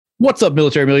What's up,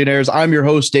 military millionaires? I'm your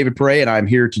host, David Perret, and I'm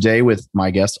here today with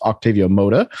my guest, Octavio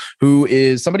Mota, who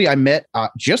is somebody I met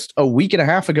just a week and a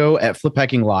half ago at Flip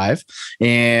Hacking Live,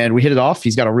 and we hit it off.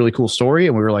 He's got a really cool story,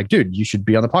 and we were like, dude, you should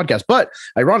be on the podcast. But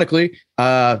ironically,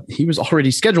 he was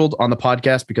already scheduled on the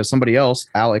podcast because somebody else,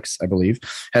 Alex, I believe,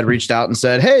 had reached out and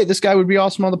said, hey, this guy would be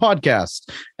awesome on the podcast.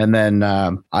 And then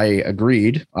I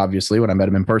agreed, obviously, when I met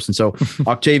him in person. So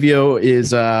Octavio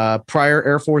is prior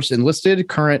Air Force enlisted,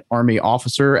 current Army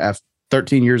officer after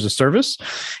 13 years of service.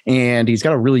 And he's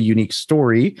got a really unique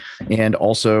story and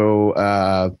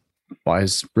also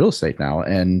buys real estate now.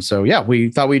 And so, yeah, we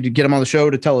thought we'd get him on the show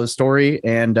to tell his story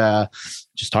and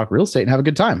just talk real estate and have a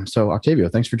good time. So Octavio,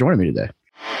 thanks for joining me today.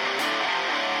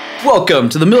 Welcome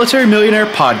to the Military Millionaire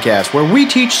Podcast, where we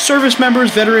teach service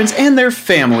members, veterans, and their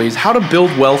families how to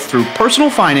build wealth through personal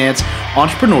finance,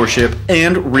 entrepreneurship,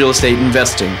 and real estate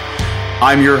investing.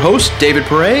 I'm your host, David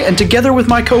Perret, and together with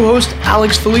my co-host,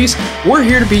 Alex Felice, we're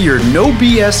here to be your no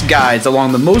BS guides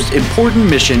along the most important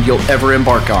mission you'll ever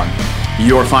embark on,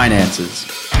 your finances.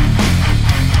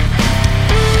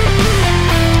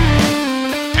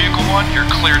 Vehicle 1, you're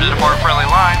clear to depart friendly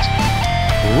lines.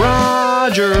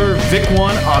 Roger, Vic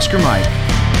 1, Oscar Mike.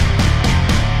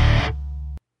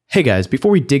 Hey guys,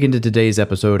 before we dig into today's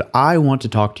episode, I want to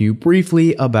talk to you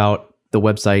briefly about the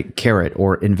website Carrot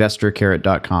or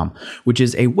investorcarrot.com, which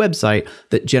is a website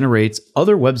that generates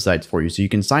other websites for you. So you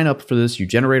can sign up for this, you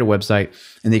generate a website,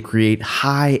 and they create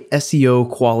high SEO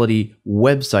quality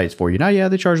websites for you. Now, yeah,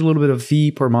 they charge a little bit of a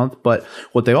fee per month, but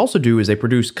what they also do is they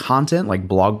produce content like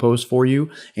blog posts for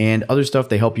you and other stuff.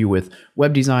 They help you with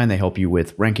web design, they help you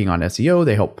with ranking on SEO,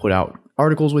 they help put out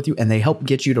articles with you, and they help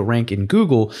get you to rank in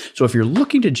Google. So if you're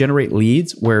looking to generate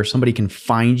leads where somebody can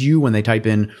find you when they type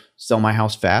in sell my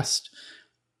house fast,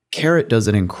 Carrot does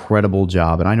an incredible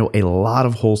job. And I know a lot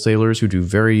of wholesalers who do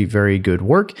very, very good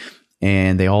work,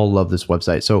 and they all love this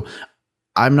website. So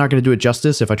I'm not going to do it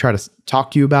justice if I try to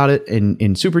talk to you about it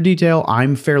in super detail.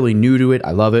 I'm fairly new to it.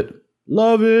 I love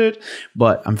it,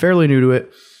 but I'm fairly new to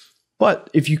it. But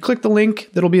if you click the link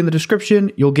that'll be in the description,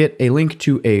 you'll get a link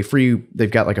to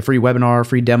they've got like a free webinar,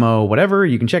 free demo, whatever.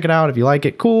 You can check it out. If you like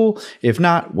it, cool. If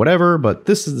not, whatever. But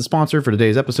this is the sponsor for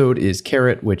today's episode is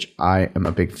Carrot, which I am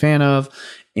a big fan of.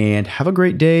 And have a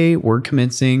great day. We're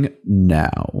commencing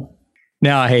now.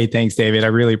 No, hey, thanks, David. I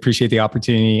really appreciate the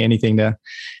opportunity. Anything to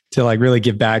like really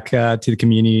give back to the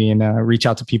community and reach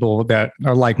out to people that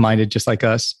are like-minded, just like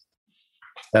us.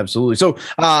 Absolutely. So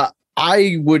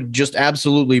I would just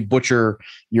absolutely butcher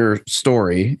your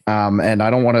story. And I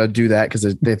don't want to do that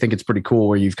because they think it's pretty cool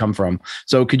where you've come from.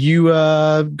 So could you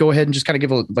go ahead and just kind of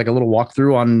give a little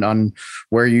walkthrough on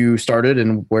where you started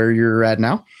and where you're at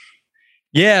now?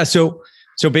 Yeah. So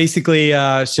basically,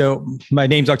 so my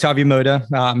name's Octavio Mota.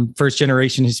 I'm first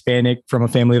generation Hispanic from a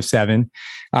family of 7.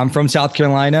 I'm from South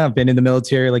Carolina. I've been in the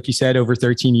military, like you said, over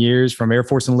 13 years, from Air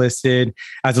Force enlisted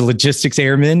as a logistics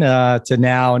airman to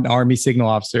now an Army signal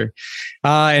officer.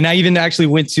 And I even actually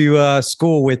went to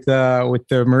school with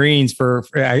the Marines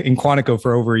in Quantico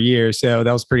for over a year. So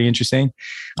that was pretty interesting.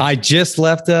 I just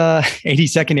left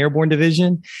 82nd Airborne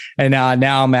Division, and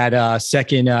now I'm at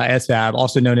 2nd SVAB,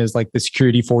 also known as like the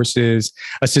Security Forces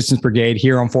Assistance Brigade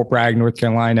here on Fort Bragg, North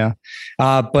Carolina.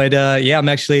 But I'm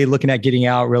actually looking at getting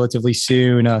out relatively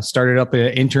soon. Started up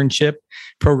an internship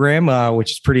program, which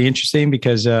is pretty interesting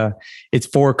because it's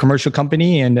for a commercial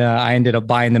company, and I ended up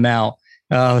buying them out.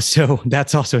 So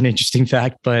that's also an interesting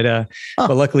fact, but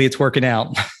luckily it's working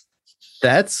out.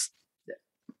 That's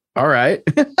all right.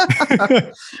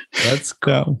 That's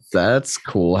cool. That's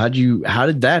cool. How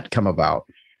did that come about?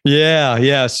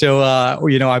 Yeah. So,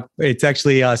 it's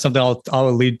actually something I'll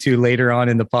allude to later on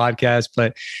in the podcast,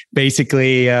 but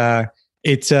basically,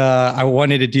 I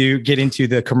wanted to get into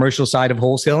the commercial side of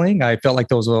wholesaling. I felt like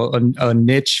there was a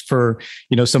niche for,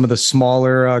 some of the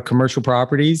smaller commercial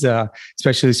properties,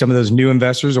 especially some of those new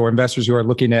investors or investors who are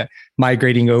looking at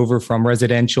migrating over from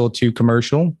residential to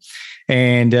commercial,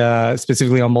 and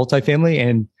specifically on multifamily.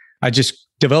 And I just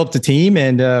developed a team,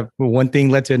 and one thing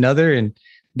led to another, and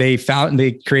they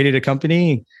created a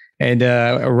company, and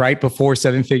right before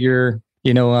 7-figure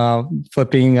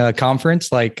flipping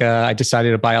conference, I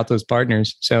decided to buy out those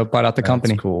partners. So bought out the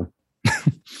company. Cool.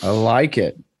 I like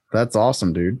it. That's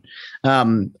awesome, dude.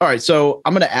 All right. So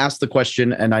I'm going to ask the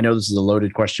question, and I know this is a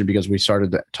loaded question because we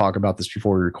started to talk about this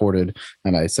before we recorded,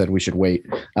 and I said we should wait.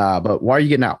 But why are you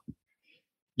getting out?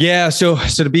 Yeah. So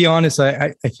to be honest,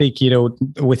 I think,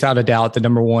 without a doubt, the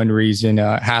number one reason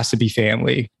has to be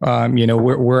family.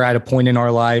 We're at a point in our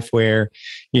life where,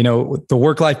 the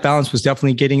work-life balance was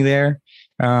definitely getting there.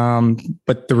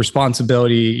 But the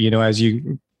responsibility, as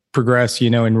you progress,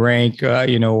 in rank,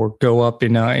 or go up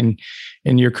in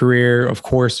your career, of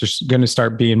course, there's going to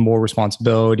start being more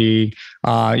responsibility,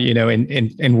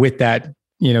 and with that,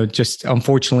 just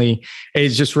unfortunately, it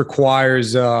just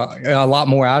requires a lot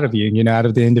more out of you, out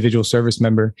of the individual service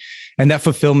member, and that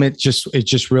fulfillment it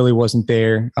just really wasn't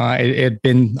there. It had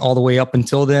been all the way up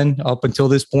until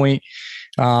this point.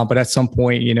 But at some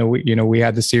point, we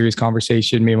had the serious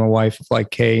conversation, me and my wife,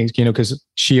 like, hey, because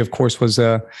she, of course, was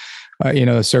a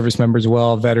service member as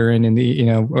well, a veteran, and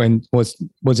and was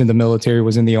in the military,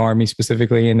 was in the Army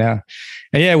specifically, and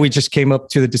yeah, we just came up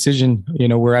to the decision.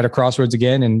 We're at a crossroads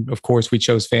again, and of course, we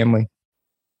chose family.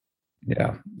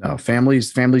 Yeah, no,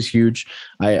 family's huge.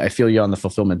 I feel you on the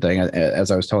fulfillment thing.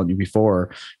 As I was telling you before,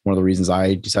 one of the reasons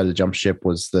I decided to jump ship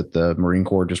was that the Marine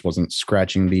Corps just wasn't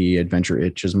scratching the adventure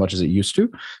itch as much as it used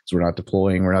to. So we're not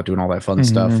deploying, we're not doing all that fun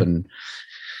stuff, and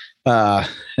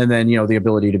then the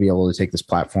ability to be able to take this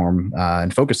platform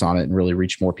and focus on it and really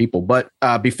reach more people. But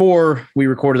before we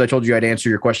recorded, I told you I'd answer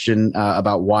your question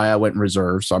about why I went in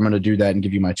reserve. So I'm going to do that and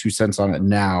give you my 2 cents on it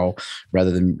now, rather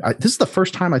than this is the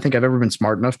first time I think I've ever been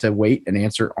smart enough to wait and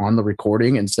answer on the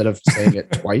recording instead of saying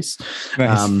it twice.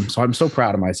 Nice. So I'm so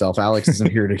proud of myself. Alex isn't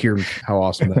here to hear how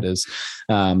awesome that is.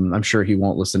 I'm sure he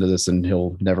won't listen to this and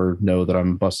he'll never know that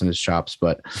I'm busting his chops.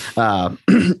 But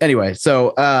anyway,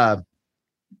 so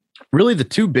really, the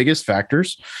 2 biggest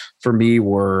factors for me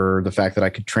were the fact that I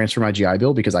could transfer my GI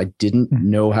Bill, because I didn't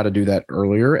know how to do that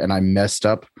earlier, and I messed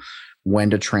up when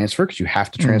to transfer, because you have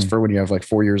to transfer when you have like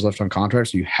 4 years left on contract.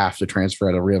 So you have to transfer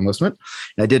at a reenlistment.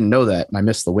 And I didn't know that, and I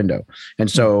missed the window. And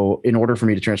so in order for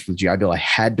me to transfer the GI Bill, I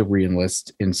had to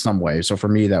reenlist in some way. So for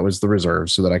me, that was the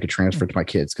reserve, so that I could transfer it to my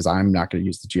kids, because I'm not going to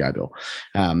use the GI Bill.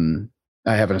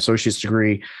 I have an associate's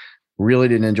degree. Really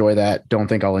didn't enjoy that. Don't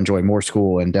think I'll enjoy more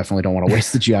school, and definitely don't want to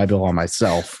waste the GI Bill on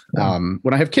myself.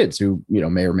 When I have kids who,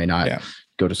 may or may not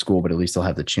go to school, but at least they'll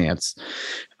have the chance.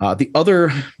 The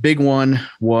other big one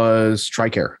was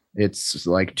TRICARE. It's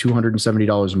like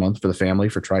 $270 a month for the family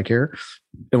for TRICARE.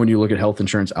 And when you look at health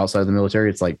insurance outside of the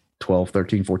military, it's like $1,200,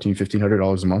 $1,300, $1,400,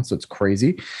 $1,500 a month. So it's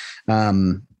crazy.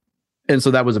 And so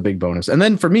that was a big bonus. And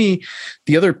then for me,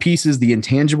 the other pieces, the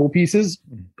intangible pieces,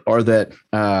 are that,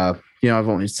 I've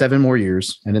only 7 more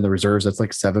years, and in the reserves, that's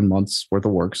like 7 months worth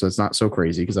of work. So it's not so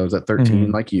crazy, because I was at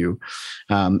 13 like you.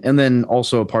 And then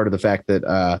also a part of the fact that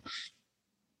I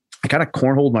kind of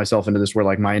cornholed myself into this, where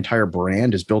like my entire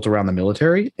brand is built around the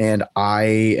military, and I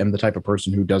am the type of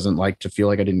person who doesn't like to feel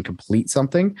like I didn't complete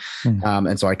something.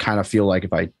 And so I kind of feel like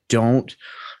if I don't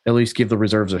at least give the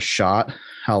reserves a shot,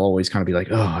 I'll always kind of be like,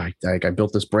 oh, I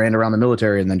built this brand around the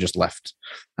military and then just left.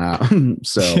 I kind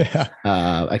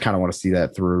of want to see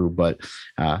that through, but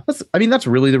that's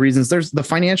really the reasons. There's the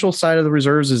financial side of the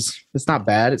reserves it's not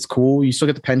bad. It's cool. You still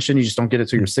get the pension. You just don't get it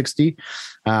till you're 60.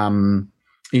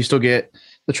 You still get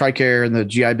the TRICARE and the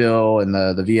GI Bill and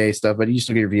the VA stuff, but you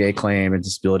still get your VA claim and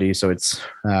disability. So it's,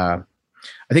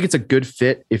 I think it's a good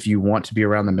fit if you want to be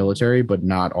around the military, but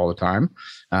not all the time.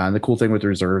 And the cool thing with the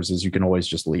reserves is you can always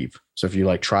just leave. So if you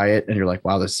like try it and you're like,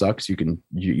 wow, this sucks, you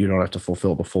don't have to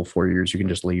fulfill the full 4 years. You can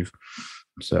just leave.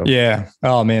 So yeah.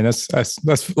 Oh man, that's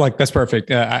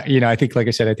perfect. I think, like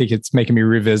I said, I think it's making me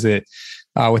revisit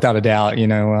without a doubt,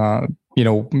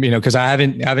 cause I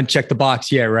haven't checked the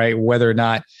box yet, right? Whether or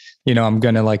not, I'm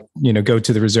going to go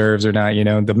to the reserves or not.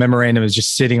 The memorandum is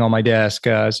just sitting on my desk.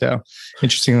 So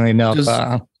interestingly enough,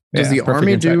 does the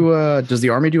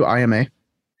Army do IMA?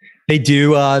 They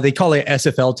do. They call it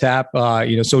SFL TAP,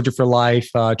 Soldier for Life,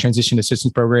 Transition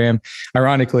Assistance Program.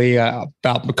 Ironically,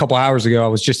 about a couple hours ago, I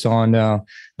was just on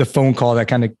the phone call that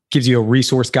kind of gives you a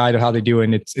resource guide of how they do it.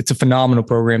 And it's a phenomenal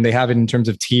program. They have it in terms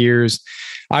of tiers.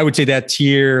 I would say that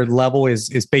tier level is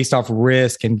based off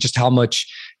risk and just how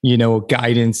much,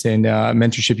 guidance and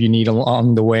mentorship you need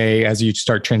along the way as you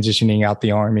start transitioning out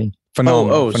the Army.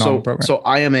 Phenomenal program. So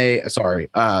IMA, sorry.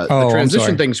 The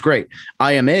transition thing's great.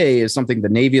 IMA is something the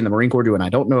Navy and the Marine Corps do, and I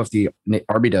don't know if the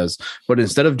Army does, but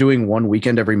instead of doing one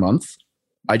weekend every month,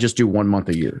 I just do 1 month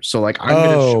a year. So like I'm going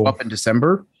to show up in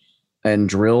December and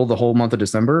drill the whole month of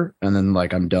December, and then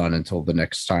like I'm done until the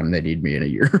next time they need me in a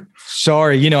year.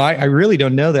 Sorry, I really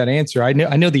don't know that answer. I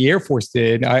know the Air Force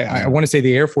did. I want to say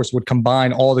the Air Force would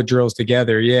combine all the drills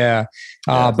together. Yeah.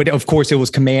 But of course it was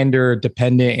commander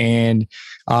dependent and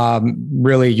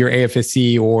really your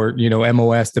AFSC or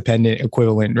MOS dependent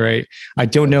equivalent, right? I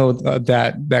don't know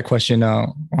that question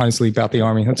honestly about the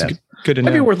Army. That's good to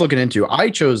know. Maybe worth looking into. I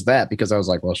chose that because I was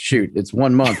like, well, shoot, it's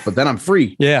 1 month, but then I'm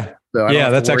free. Yeah. So I don't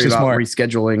have that's to worry actually about smart.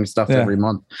 Rescheduling stuff every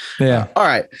month. Yeah. All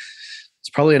right. Let's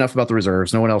probably enough about the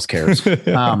reserves. No one else cares.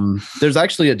 There's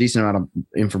actually a decent amount of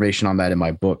information on that in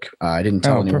my book. I didn't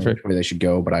tell anyone which way they should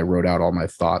go, but I wrote out all my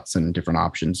thoughts and different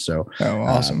options. So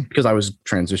awesome. Because I was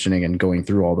transitioning and going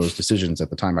through all those decisions at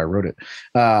the time I wrote it.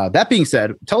 That being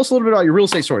said, tell us a little bit about your real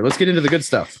estate story. Let's get into the good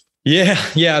stuff.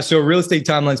 Yeah. So real estate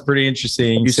timeline's pretty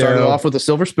interesting. You started off with a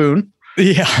silver spoon.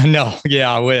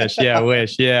 I wish.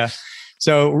 Yeah.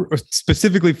 So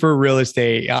specifically for real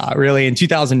estate, really in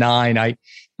 2009,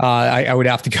 I would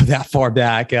have to go that far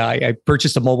back. I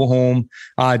purchased a mobile home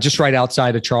just right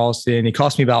outside of Charleston. It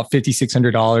cost me about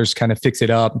 $5,600 kind of fix it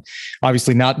up.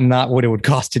 Obviously not what it would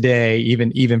cost today,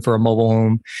 even for a mobile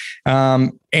home.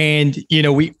 And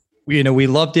we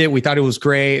loved it. We thought it was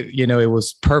great. It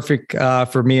was perfect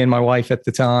for me and my wife at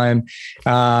the time.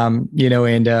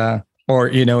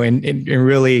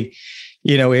 Really,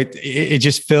 it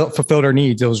just fulfilled our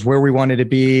needs. It was where we wanted to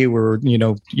be. We're,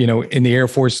 in the Air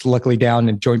Force, luckily down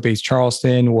in Joint Base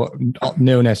Charleston,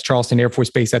 known as Charleston Air Force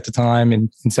Base at the time in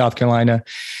South Carolina.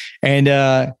 And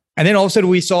then all of a sudden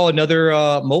we saw another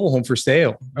mobile home for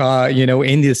sale,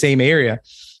 in the same area.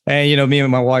 And, me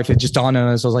and my wife, it just dawned on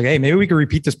us. I was like, hey, maybe we could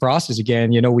repeat this process again.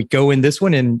 We go in this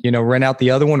one and, rent out the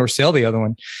other one or sell the other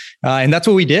one. And that's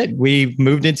what we did. We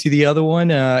moved into the other one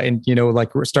and,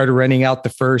 started renting out the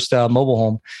first mobile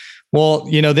home. Well,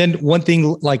 then one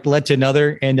thing led to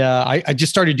another. And I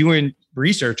just started doing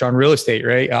research on real estate,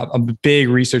 right? I'm a big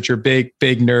researcher, big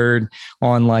nerd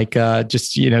on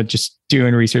just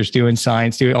doing research, doing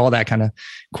science, doing all that kind of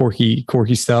quirky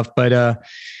stuff.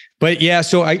 But yeah,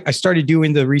 so I started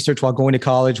doing the research while going to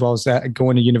college, while I was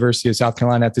going to University of South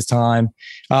Carolina at this time.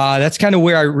 That's kind of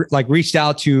where I reached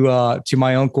out to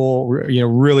my uncle,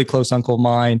 really close uncle of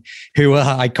mine, who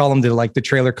I call him the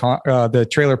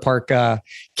trailer park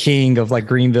king of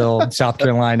Greenville, South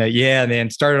Carolina. Yeah,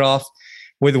 man, started off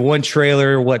with one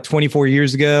trailer, 24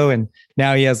 years ago, and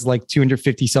now he has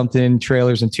 250 something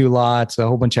trailers and 2 lots, a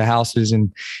whole bunch of houses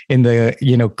in the,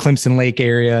 Clemson Lake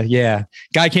area. Yeah.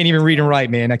 Guy can't even read and write,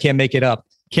 man. I can't make it up.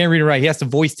 Can't read and write. He has to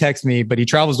voice text me, but he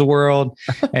travels the world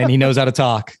and he knows how to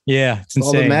talk. Yeah. It's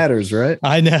insane. All that matters, right?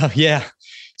 I know. Yeah.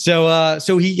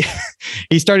 So he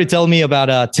started telling me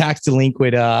about tax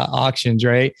delinquent auctions.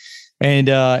 Right. And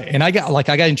I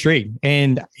got intrigued,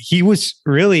 and he was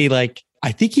really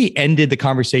I think he ended the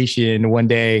conversation one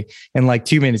day in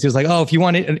 2 minutes. He was like, oh, if you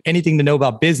want anything to know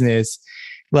about business,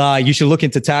 you should look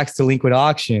into tax delinquent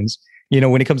auctions,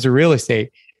 when it comes to real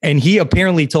estate. And he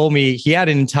apparently told me he had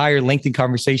an entire lengthy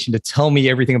conversation to tell me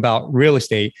everything about real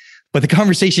estate. But the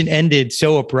conversation ended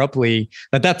so abruptly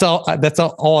that's all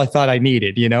I thought I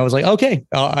needed. I was like, okay,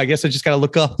 I guess I just got to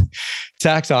look up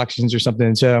tax auctions or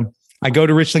something. So I go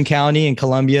to Richland County in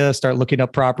Columbia, start looking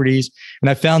up properties, and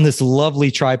I found this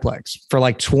lovely triplex for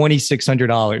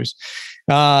 $2,600.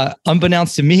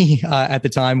 Unbeknownst to me at the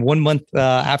time, 1 month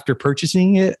after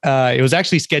purchasing it, it was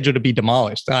actually scheduled to be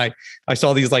demolished. I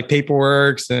saw these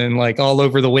paperworks and all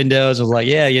over the windows. I was like,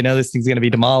 yeah, this thing's going to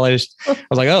be demolished. I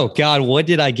was like, oh God, what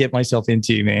did I get myself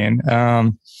into, man?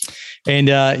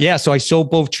 So I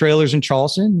sold both trailers in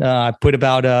Charleston. I put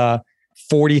about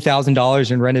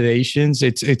 $40,000 in renovations.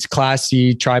 It's Class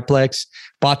C triplex.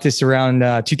 Bought this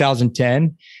around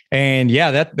 2010, and yeah,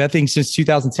 that thing since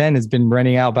 2010 has been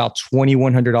renting out about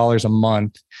 $2,100 a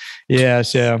month. Yeah,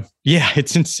 so yeah,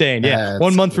 it's insane. Yeah,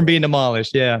 1 month from being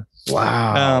demolished. Yeah.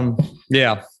 Wow.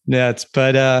 Yeah. That's.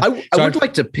 But I would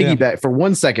like to piggyback for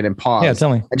 1 second and pause. Yeah, tell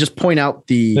me. And just point out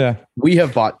we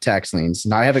have bought tax liens,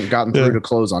 and I haven't gotten through to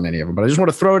close on any of them, but I just want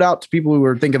to throw it out to people who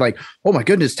are thinking oh my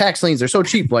goodness, tax liens, they're so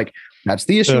cheap. That's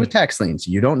the issue with tax liens.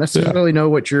 You don't necessarily know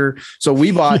what so we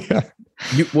bought.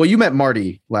 You met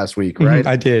Marty last week, right?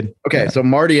 I did. Okay. Yeah. So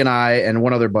Marty and I and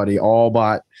one other buddy all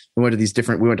bought, we went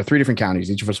to 3 different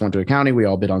counties. Each of us went to a county. We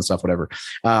all bid on stuff, whatever.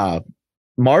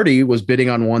 Marty was bidding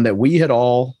on one that we had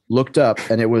all looked up,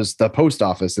 and it was the post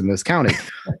office in this county.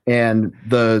 And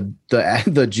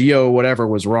the geo whatever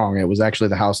was wrong. It was actually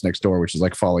the house next door, which is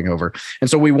falling over. And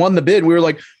so we won the bid. We were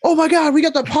like, oh my God, we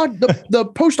got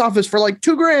the post office for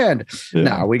 $2,000. Yeah.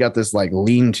 No, we got this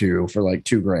lean-to for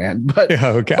 $2,000.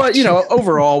 But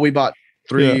overall we bought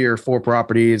 3 or 4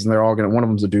 properties, and they're all one of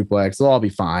them's a duplex. They'll all be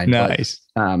fine. Nice.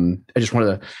 But, I just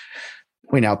wanted to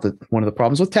point out that one of the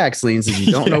problems with tax liens is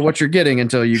you don't know what you're getting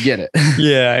until you get it.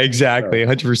 Yeah, exactly.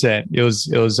 100%. It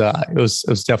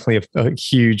was definitely a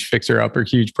huge fixer upper,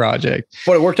 huge project.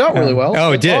 But it worked out really well.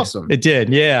 Oh, it did. Awesome. It did.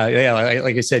 Yeah. Yeah.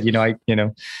 Like I said,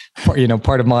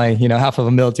 part of my, half of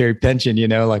a military pension,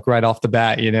 right off the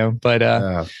bat, but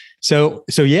So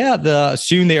yeah,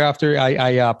 soon thereafter,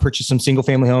 I purchased some single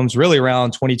family homes really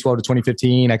around 2012 to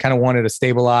 2015. I kind of wanted to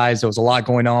stabilize. There was a lot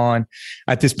going on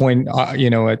at this point.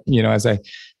 As I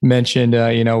mentioned,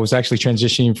 was actually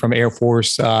transitioning from Air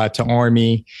Force to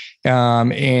Army.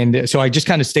 And so I just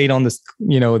kind of stayed on this,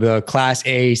 the Class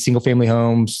A single family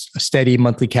homes, steady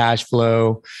monthly cash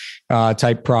flow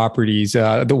type properties,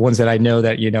 the ones that I know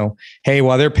that, hey,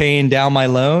 while they're paying down my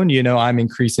loan, I'm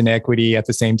increasing equity at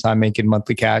the same time, making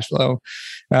monthly cash flow.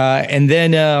 And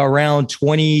then around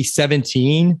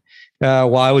 2017,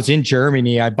 while I was in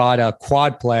Germany, I bought a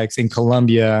quadplex in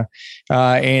Colombia,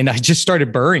 and I just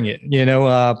started burring it.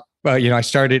 I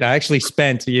actually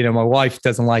spent, my wife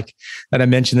doesn't like that I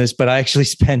mention this, but I actually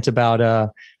spent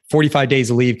about 45 days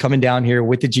of leave coming down here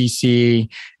with the GC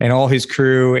and all his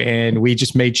crew. And we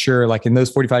just made sure, like in those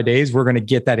 45 days, we're going to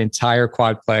get that entire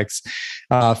quadplex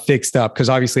fixed up. Cause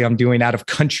obviously I'm doing out of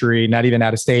country, not even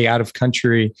out of state, out of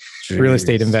country real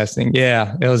estate investing.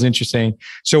 Yeah, it was interesting.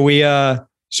 So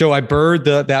so I burred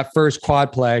that first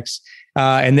quadplex.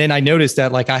 And then I noticed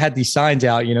that like I had these signs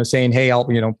out, saying, hey, I'll,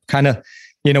 kind of,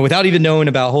 without even knowing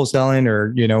about wholesaling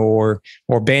or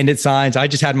bandit signs, I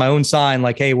just had my own sign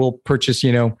like, hey, we'll purchase,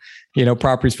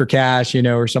 properties for cash,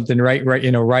 or something right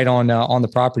on the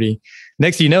property.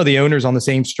 Next thing you know, the owners on the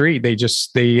same street, they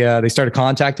started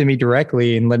contacting me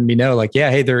directly and letting me know like,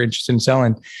 yeah, hey, they're interested in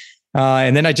selling.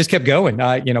 And then I just kept going,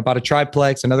 bought a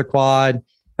triplex, another quad.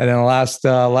 And then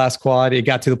the last quad, it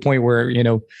got to the point where,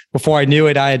 before I knew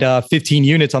it, I had 15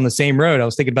 units on the same road. I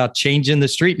was thinking about changing the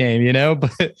street name,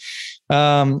 but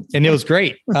and it was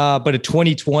great. But in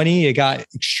 2020, it got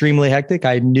extremely hectic.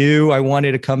 I knew I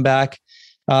wanted to come back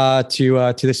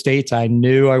to the States. I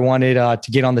knew I wanted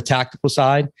to get on the tactical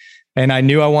side. And I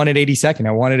knew I wanted 82nd.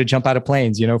 I wanted to jump out of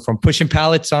planes, from pushing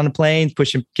pallets on the planes,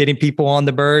 getting people on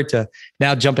the bird to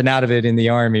now jumping out of it in the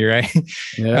Army, right?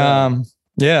 Yeah.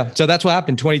 Yeah. So that's what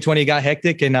happened. 2020 got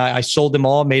hectic and I sold them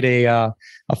all, made a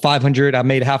 $500,000, I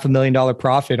made $500,000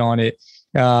 profit on it.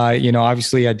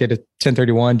 Obviously I did a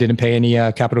 1031, didn't pay any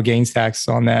capital gains tax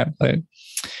on that. And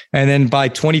then by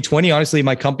 2020, honestly,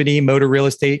 my company, Mota Real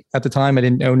Estate at the time, I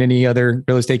didn't own any other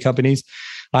real estate companies.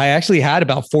 I actually had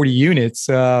about 40 units,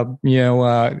 but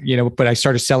I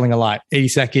started selling a lot.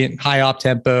 82nd, high op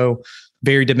tempo,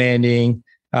 very demanding.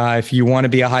 If you want to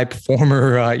be a high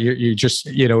performer, you're just,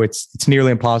 it's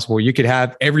nearly impossible. You could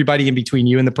have everybody in between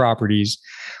you and the properties.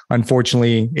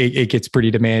 Unfortunately, it gets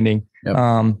pretty demanding.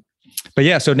 Yep. But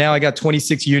yeah, so now I got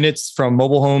 26 units from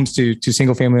mobile homes to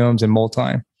single family homes and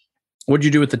multi. What'd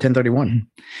you do with the 1031?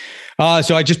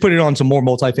 So I just put it on some more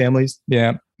multifamilies.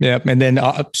 Yeah. Yeah. And then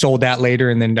sold that later.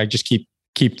 And then I just keep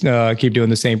doing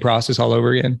the same process all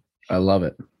over again. I love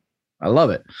it.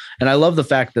 And I love the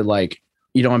fact that like,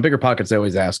 on Bigger Pockets, they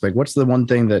always ask, like, what's the one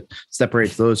thing that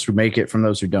separates those who make it from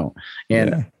those who don't?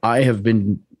 And I have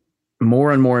been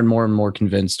more and more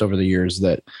convinced over the years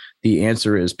that the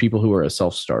answer is people who are a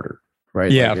self-starter,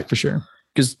 right? Yeah, for sure.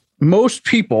 Because most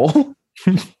people,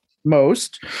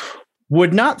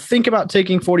 would not think about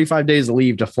taking 45 days of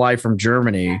leave to fly from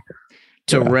Germany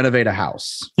to renovate a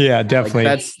house. Yeah, definitely.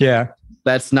 Like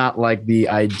that's not like the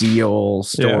ideal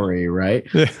story, right?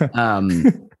 Yeah.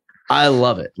 I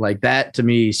love it. Like that to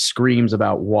me screams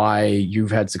about why you've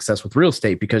had success with real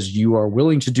estate, because you are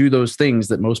willing to do those things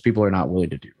that most people are not willing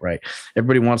to do, right?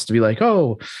 Everybody wants to be like,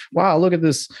 oh, wow, look at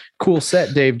this cool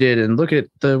set Dave did and look at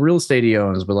the real estate he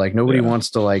owns. But like nobody wants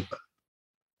to like,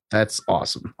 that's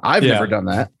awesome. I've never done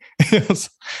that. It was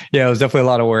definitely a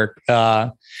lot of work.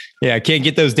 I can't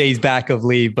get those days back of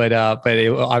leave, but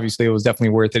obviously it was definitely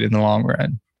worth it in the long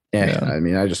run. Yeah. I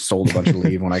mean, I just sold a bunch of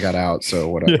leave when I got out. So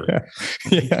whatever.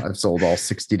 Yeah. I've sold all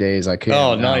 60 days I can.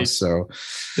 Oh, nice. So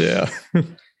yeah.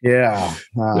 I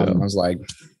was like,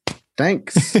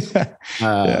 thanks.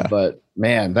 But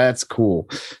man, that's cool.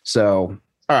 So,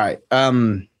 all right.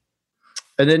 And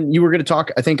then you were going to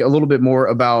talk, I think, a little bit more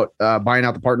about buying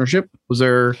out the partnership. Was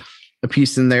there a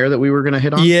piece in there that we were going to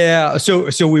hit on? Yeah.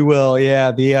 So we will.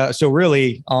 Yeah. So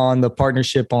really on the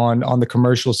partnership on the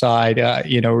commercial side,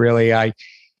 really,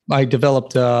 I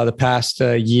developed the past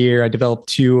year. I developed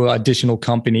 2 additional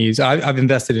companies. I've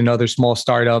invested in other small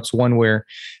startups. One where,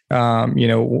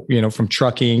 from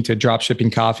trucking to drop shipping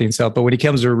coffee and stuff. But when it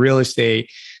comes to real estate,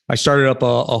 I started up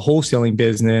a wholesaling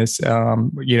business,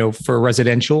 for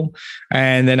residential,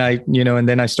 and then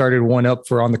I started one up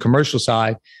for on the commercial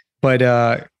side. But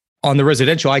on the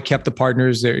residential, I kept the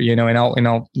partners there, and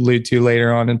I'll allude to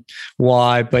later on and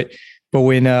why. But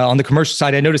when on the commercial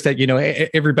side, I noticed that,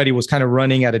 everybody was kind of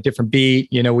running at a different beat.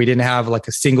 We didn't have like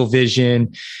a single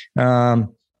vision.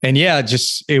 and yeah,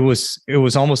 just it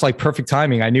was almost like perfect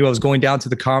timing. I knew I was going down to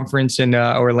the conference in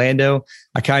Orlando.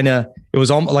 It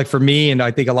was almost like for me, and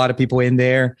I think a lot of people in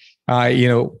there,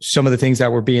 some of the things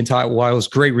that were being taught, while it was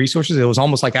great resources, it was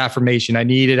almost like affirmation. I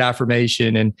needed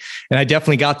affirmation, and I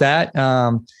definitely got that.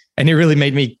 And it really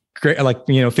made me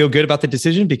feel good about the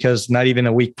decision, because not even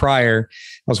a week prior, I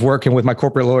was working with my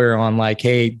corporate lawyer on like,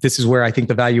 hey, this is where I think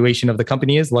the valuation of the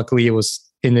company is. Luckily, it was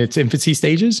in its infancy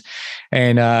stages,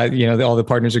 and all the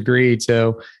partners agreed.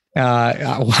 So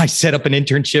I set up an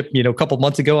internship, a couple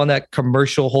months ago on that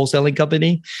commercial wholesaling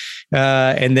company,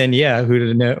 and then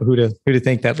who to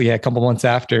think that a couple months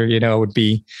after, I would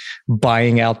be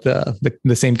buying out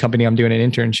the same company I'm doing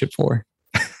an internship for.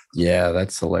 Yeah,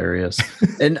 that's hilarious.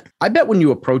 And I bet when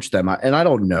you approach them, and I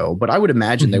don't know, but I would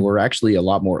imagine they were actually a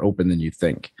lot more open than you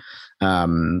think.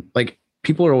 Like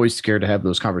people are always scared to have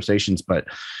those conversations,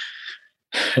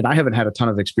 and I haven't had a ton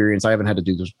of experience. I haven't had to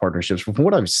do those partnerships. But from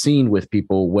what I've seen with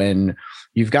people, when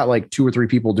you've got like 2 or 3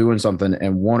 people doing something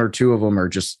and 1 or 2 of them are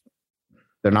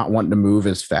they're not wanting to move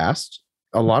as fast,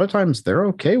 a lot of times they're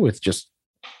okay with just,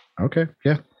 okay,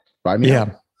 yeah, buy me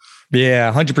out.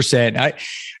 Yeah, 100%. I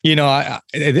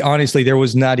honestly, there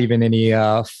was not even any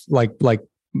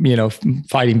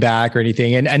fighting back or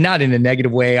anything, and not in a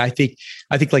negative way. I think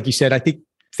like you said, I think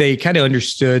they kind of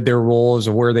understood their roles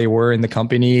or where they were in the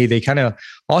company. They kind of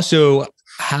also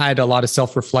had a lot of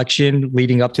self-reflection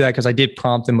leading up to that, because I did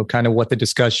prompt them of kind of what the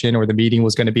discussion or the meeting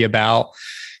was going to be about.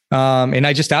 And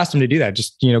I just asked them to do that,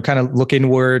 just, kind of look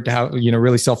inward, how,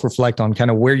 really self-reflect on kind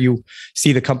of where you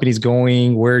see the company's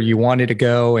going, where you want it to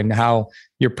go, and how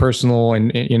your personal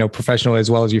and, professional as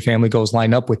well as your family goals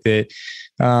line up with it.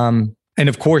 And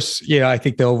of course, I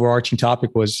think the overarching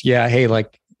topic was, hey,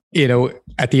 like,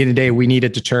 at the end of the day, we need to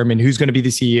determine who's going to be the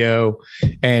CEO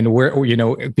and where,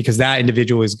 because that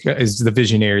individual is the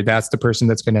visionary. That's the person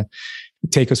that's going to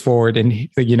take us forward. And,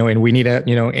 and we need to,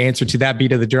 answer to that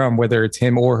beat of the drum, whether it's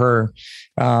him or her.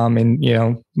 But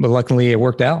luckily it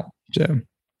worked out. So.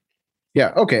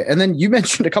 Yeah. Okay. And then you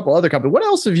mentioned a couple other companies. What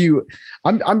else have you,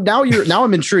 now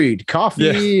I'm intrigued.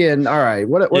 Coffee and all right.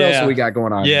 What else have we got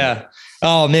going on? Yeah. Here?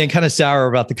 Oh man, kind of sour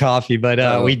about the coffee, but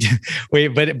I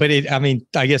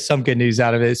guess some good news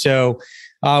out of it. So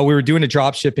we were doing a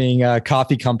drop shipping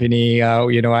coffee company.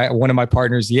 One of my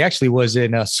partners, he actually was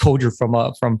a soldier from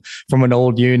an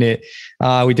old unit.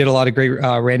 We did a lot of great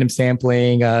random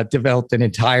sampling, developed an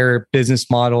entire business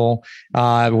model.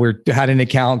 Had an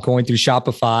account going through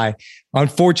Shopify.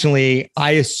 Unfortunately,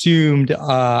 I assumed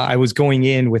I was going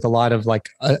in with a lot of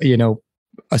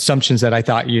assumptions that I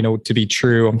thought, to be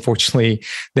true. Unfortunately,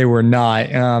 they were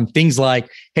not. Things like,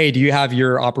 hey, do you have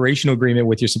your operational agreement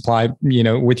with your supply,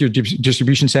 with your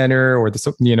distribution center or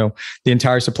the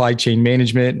entire supply chain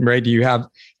management, right? Do you have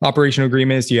operational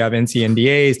agreements? Do you have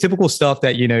NCNDAs? Typical stuff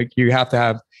that, you have to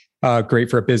have great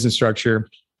for a business structure.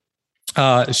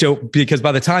 So because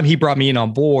by the time he brought me in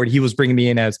on board, he was bringing me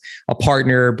in as a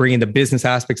partner, bringing the business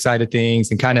aspect side of things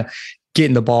and kind of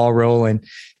getting the ball rolling.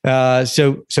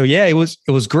 So yeah, it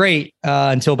was great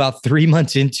until about 3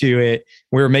 months into it.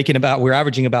 We're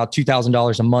averaging about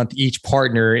 $2,000 a month each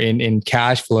partner in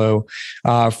cash flow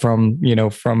from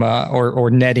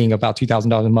netting about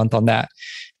 $2,000 a month on that.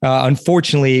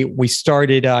 Unfortunately, we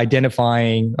started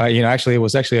identifying. Actually, it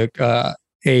was actually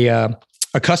a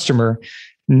customer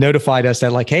notified us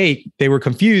that hey, they were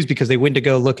confused because they went to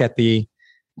go look at the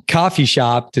coffee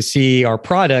shop to see our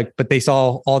product, but they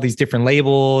saw all these different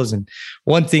labels and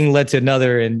one thing led to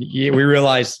another. And we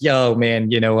realized,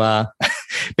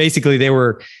 basically they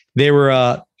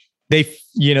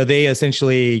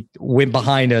essentially went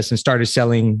behind us and started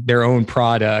selling their own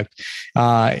product.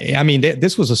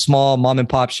 This was a small mom and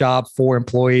pop shop, 4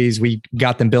 employees. We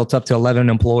got them built up to 11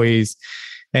 employees.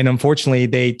 And unfortunately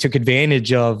they took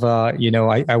advantage of,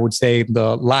 I would say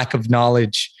the lack of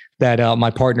knowledge that my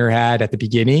partner had at the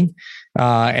beginning.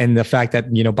 And the fact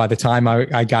that, by the time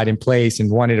I got in place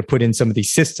and wanted to put in some of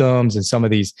these systems and some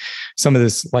of this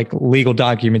legal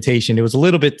documentation, it was a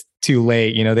little bit too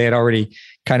late. They had already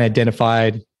kind of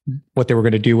identified what they were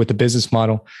going to do with the business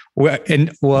model. I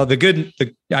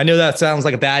know that sounds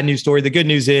like a bad news story. The good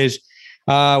news is,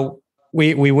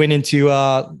 we went into,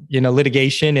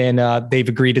 litigation and they've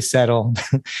agreed to settle,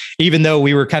 even though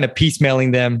we were kind of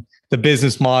piecemealing them the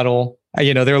business model.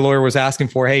 Their lawyer was asking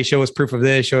for, hey, show us proof of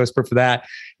this, show us proof of that.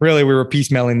 Really, we were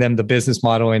piecemealing them the business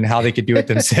model and how they could do it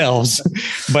themselves.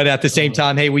 But at the same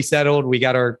time, hey, we settled.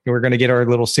 We're going to get our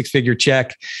little 6-figure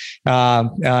check.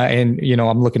 And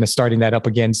I'm looking at starting that up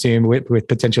again soon with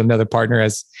potential another partner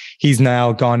as he's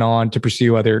now gone on to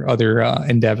pursue other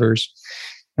endeavors.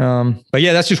 But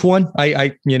yeah, that's just one.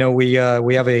 We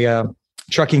have a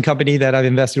trucking company that I've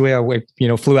invested with.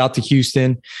 Flew out to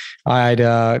Houston.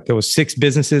 There was 6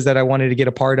 businesses that I wanted to get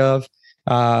a part of.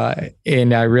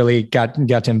 And I really got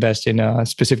to invest in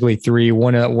specifically 3.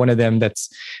 One of them that's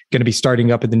going to be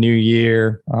starting up in the new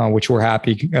year, which we're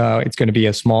happy. It's going to be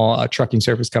a small trucking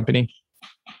service company.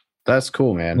 That's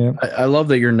cool, man. Yeah. I love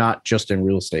that you're not just in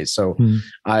real estate. So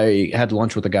I had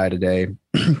lunch with a guy today,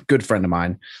 good friend of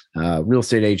mine, real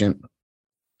estate agent,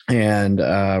 and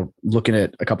looking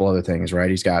at a couple other things,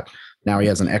 right? Now he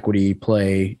has an equity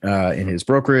play in his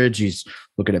brokerage. He's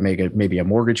looking at maybe a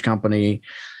mortgage company,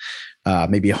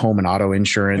 maybe a home and auto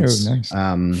insurance.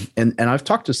 Oh, nice. And I've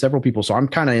talked to several people. So I'm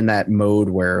kind of in that mode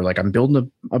where like I'm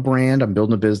building a brand, I'm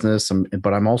building a business,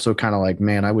 but I'm also kind of like,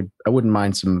 man, I wouldn't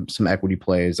mind some equity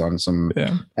plays on some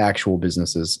actual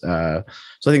businesses. So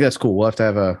I think that's cool. We'll have to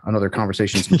have another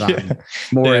conversation sometime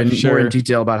more in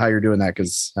detail about how you're doing that.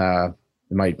 Cause I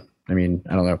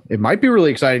don't know. It might be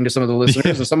really exciting to some of the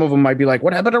listeners, and some of them might be like,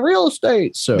 "What happened to real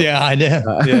estate?" So I know.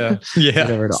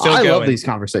 I love these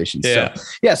conversations.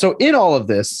 Yeah. So in all of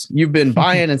this, you've been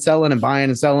buying and selling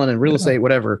and real estate,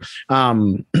 whatever.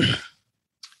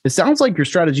 It sounds like your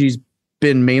strategy's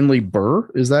been mainly Burr.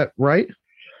 Is that right?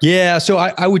 Yeah. So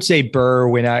I would say Burr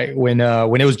when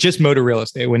it was just Mota Real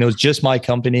Estate, when it was just my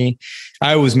company,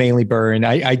 I was mainly Burr, and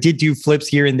I did do flips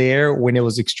here and there when it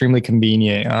was extremely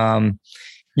convenient.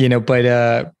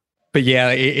 But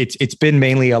yeah, it's been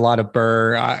mainly a lot of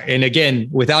Burr. And again,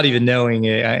 without even knowing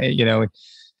it,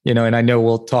 and I know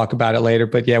we'll talk about it later,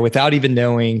 but yeah, without even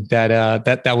knowing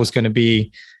that was going to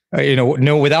be,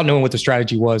 without knowing what the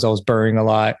strategy was, I was Burring a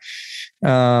lot.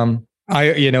 And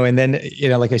then,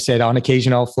 like I said, on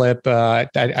occasion I'll flip. I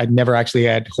never actually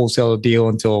had wholesale deal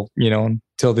until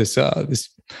this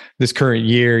current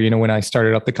year, when I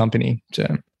started up the company.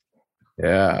 So.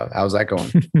 Yeah. How's that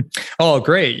going? Oh,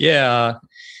 great. Yeah.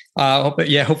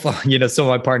 Hopefully, some of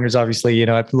my partners, obviously,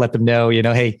 I have to let them know,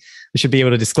 hey, I should be able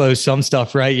to disclose some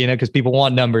stuff, right? Because people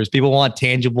want numbers, people want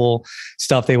tangible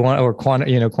stuff they want, or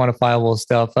quantifiable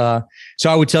stuff.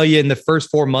 So I would tell you in the first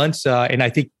 4 months, and I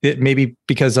think that maybe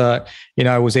because, I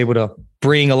was able to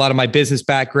bring a lot of my business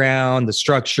background, the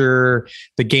structure,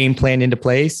 the game plan into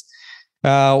place,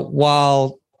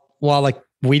 while like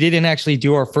we didn't actually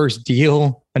do our first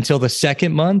deal until the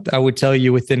second month. I would tell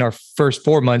you within our first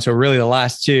 4 months, or really the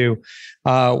last 2,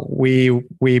 we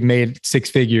made 6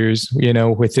 figures,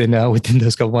 within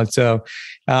those couple months. So,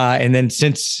 and then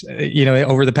since,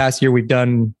 over the past year we've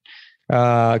done,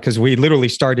 cause we literally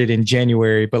started in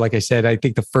January, but like I said, I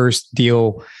think the first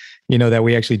deal, that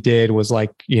we actually did was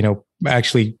like,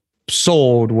 actually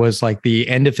sold was like the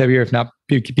end of February, if not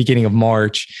beginning of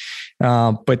March.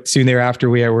 But soon thereafter,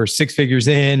 we were 6 figures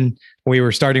in. We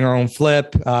were starting our own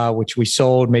flip, which we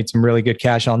sold, made some really good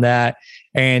cash on that.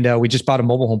 And we just bought a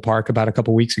mobile home park about a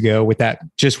couple of weeks ago with that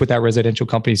residential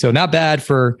company. So not bad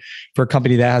for a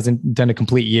company that hasn't done a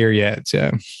complete year yet.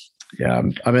 So yeah,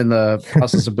 I'm in the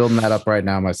process of building that up right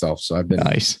now myself. So I've been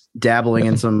dabbling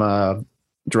in some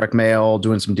direct mail,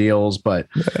 doing some deals, but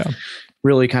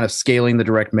really kind of scaling the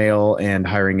direct mail and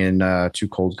hiring in 2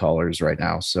 cold callers right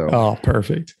now. So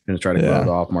perfect. I'm going to try to grow the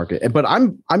off market, but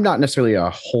I'm not necessarily a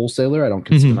wholesaler. I don't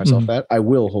consider myself that. I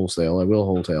will wholesale,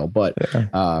 but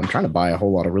I'm trying to buy a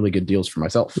whole lot of really good deals for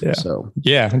myself. Yeah. So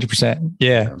 100%.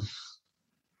 Yeah. We'll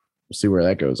see where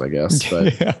that goes, I guess.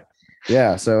 But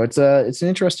so it's an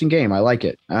interesting game. I like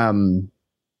it. I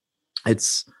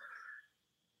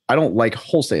don't like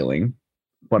wholesaling,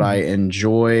 but I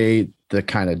enjoy the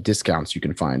kind of discounts you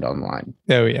can find online.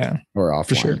 Oh yeah. Or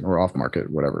offline or off market,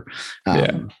 whatever.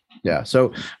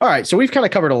 So, all right. So we've kind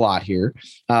of covered a lot here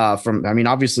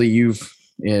obviously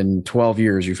in 12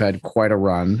 years, you've had quite a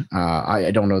run.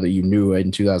 I don't know that you knew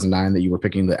in 2009 that you were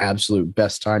picking the absolute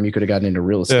best time you could have gotten into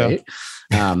real estate.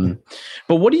 But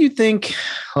what do you think,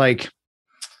 what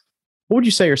would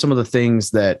you say are some of the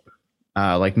things that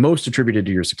most attributed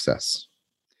to your success?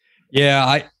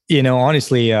 Yeah,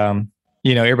 honestly,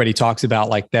 everybody talks about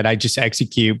like that. I just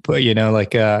execute, but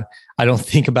I don't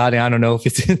think about it. I don't know if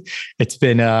it's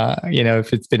been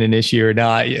an issue or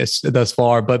not thus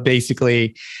far, but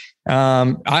basically,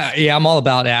 I'm all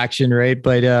about action, right?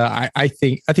 But I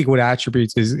think what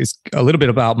attributes is a little bit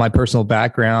about my personal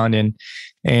background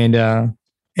and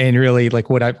really like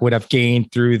what I've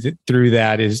gained through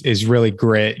that is really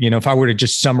grit. If I were to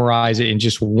just summarize it in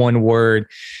just one word,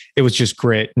 it was just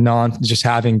grit, just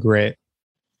having grit.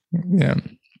 Yeah.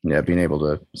 Being able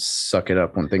to suck it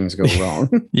up when things go wrong.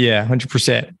 100%. Yeah.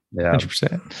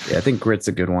 100%. Yeah. I think grit's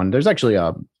a good one. There's actually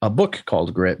a book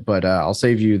called Grit, but I'll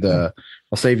save you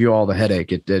all the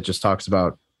headache. It just talks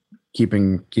about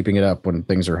keeping it up when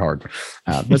things are hard.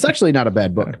 It's actually not a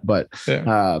bad book, but it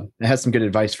has some good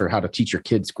advice for how to teach your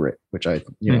kids grit, which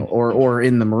or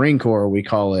in the Marine Corps we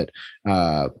call it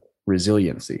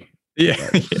resiliency.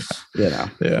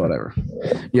 Whatever.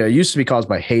 Yeah, it used to be caused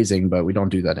by hazing, but we don't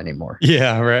do that anymore.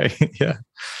 Yeah, right. Yeah,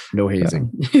 no hazing.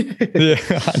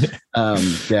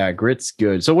 Grit's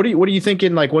good. So what are you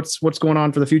thinking? Like, what's going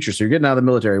on for the future? So you're getting out of the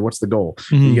military. What's the goal?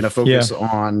 Are you going to focus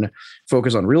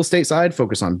on real estate side?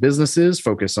 Focus on businesses?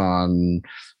 Focus on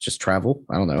just travel?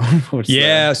 I don't know.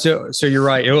 So you're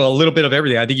right. A little bit of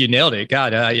everything. I think you nailed it.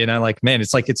 God, man,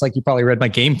 it's like you probably read my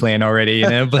game plan already,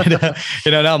 but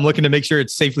now I'm looking to make sure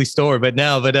it's safely stored. But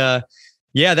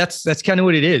that's kind of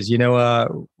what it is.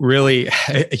 Really,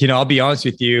 I'll be honest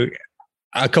with you.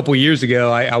 A couple of years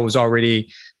ago, I was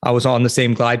on the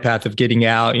same glide path of getting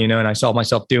out, and I saw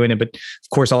myself doing it. But of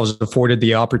course, I was afforded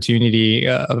the opportunity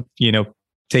of,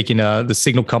 taking the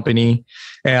signal company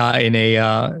in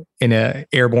a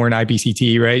airborne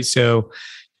IBCT, right? So,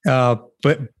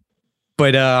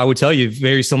 but I would tell you,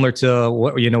 very similar to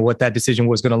what that decision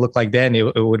was going to look like then.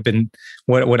 It would have been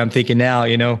what I'm thinking now.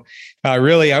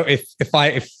 Really, if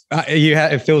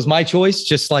it was my choice,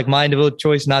 just like my individual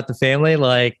choice, not the family,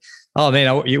 like. Oh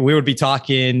man, we would be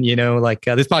talking,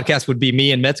 this podcast would be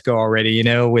me and Metzko already,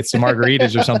 with some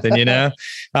margaritas or something,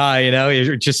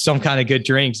 just some kind of good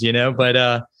drinks,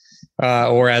 but,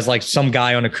 or as like some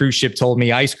guy on a cruise ship told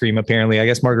me, ice cream, apparently, I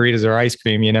guess margaritas are ice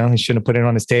cream, he shouldn't have put it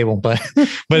on his table, but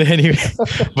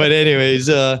anyways,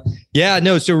 so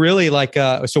really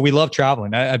so we love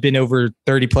traveling. I've been over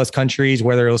 30 plus countries,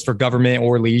 whether it was for government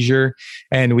or leisure,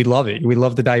 and we love it. We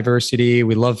love the diversity.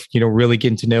 We love, really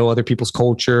getting to know other people's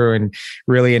culture and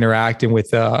really interacting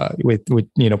with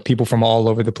people from all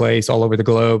over the place, all over the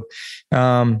globe.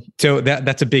 So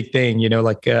that's a big thing,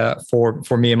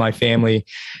 for me and my family.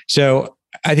 So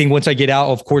I think once I get out,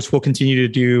 of course, we'll continue to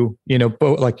do,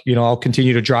 I'll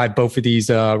continue to drive both of these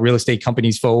real estate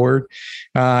companies forward,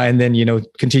 and then,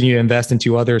 continue to invest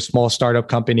into other small startup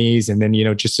companies, and then,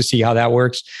 just to see how that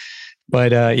works.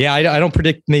 But I don't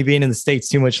predict me being in the States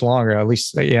too much longer. At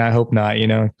least, I hope not.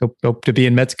 Hope to be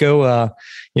in Mexico.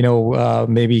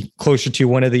 Maybe closer to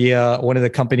one of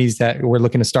the companies that we're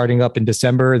looking at starting up in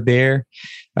December there,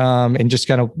 and just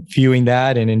kind of viewing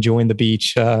that and enjoying the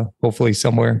beach. Hopefully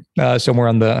somewhere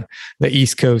on the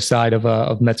East Coast side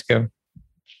of Mexico.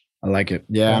 I like it.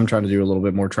 Yeah, I'm trying to do a little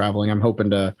bit more traveling. I'm hoping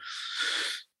to.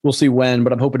 We'll see when,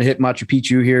 but I'm hoping to hit Machu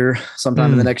Picchu here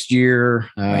sometime in the next year.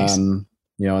 Nice. And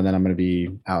then I'm going to be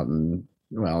out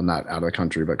not out of the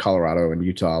country, but Colorado and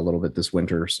Utah a little bit this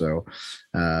winter. So,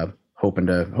 hoping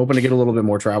to get a little bit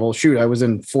more travel. Shoot, I was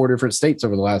in 4 different states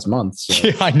over the last month. So,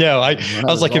 yeah, I know. I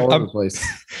was like,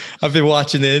 I've been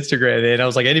watching the Instagram, and I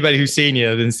was like, anybody who's seen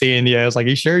you, been seeing you. I was like,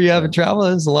 you sure you haven't traveled?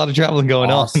 There's a lot of traveling going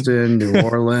Austin, New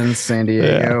Orleans, San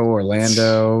Diego,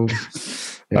 Orlando.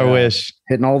 I wish.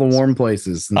 Hitting all the warm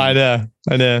places. I know.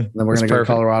 And then we're going to go to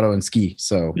Colorado and ski.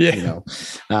 So,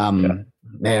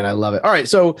 man, I love it. All right.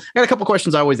 So I got a couple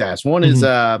questions I always ask. One is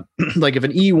like if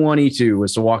an E1, E2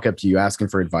 was to walk up to you asking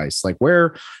for advice, like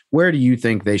where do you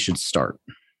think they should start?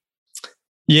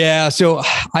 Yeah. So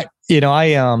I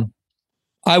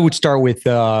would start with,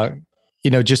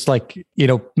 just like,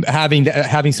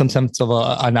 having some sense of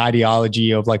an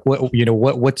ideology of like,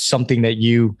 what's something that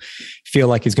you feel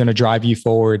like is going to drive you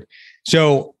forward.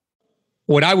 So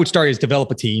what I would start is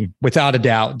develop a team, without a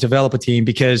doubt,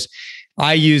 because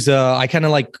I kind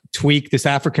of like tweak this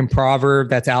African proverb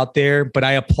that's out there, but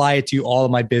I apply it to all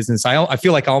of my business. I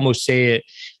feel like I almost say it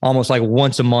almost like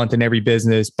once a month in every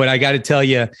business, but I got to tell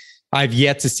you, I've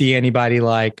yet to see anybody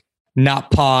like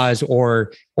not pause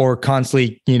or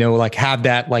constantly, like have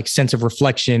that like sense of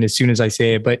reflection as soon as I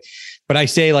say it. But I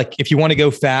say, like, if you want to go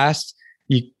fast,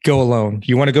 you go alone.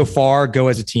 You want to go far, go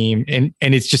as a team. And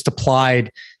it's just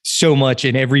applied so much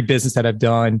in every business that I've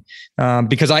done.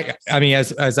 Because I mean,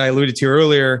 as I alluded to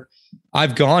earlier,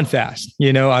 I've gone fast,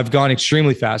 I've gone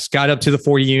extremely fast, got up to the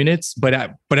 40 units, but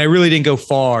I really didn't go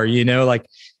far, like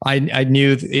I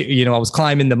knew, I was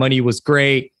climbing, the money was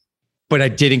great, but I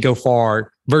didn't go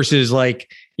far versus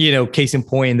like, case in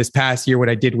point, in this past year, what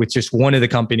I did with just one of the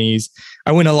companies,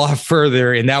 I went a lot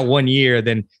further in that 1 year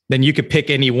than you could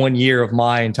pick any 1 year of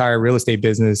my entire real estate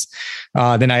business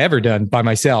than I ever done by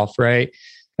myself. Right.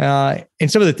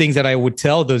 And some of the things that I would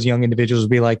tell those young individuals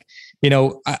would be like,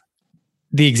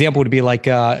 the example would be like,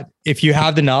 if you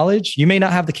have the knowledge, you may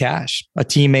not have the cash. A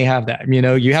team may have that,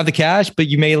 you have the cash, but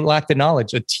you may lack the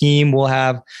knowledge. A team will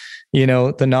have,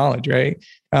 the knowledge. Right.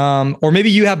 Or maybe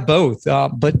you have both,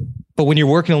 but when you're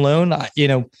working alone,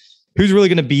 who's really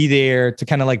going to be there to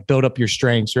kind of like build up your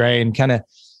strengths, right? And kind of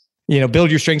build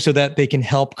your strengths so that they can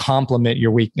help complement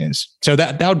your weakness. So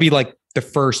that would be like the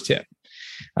first tip.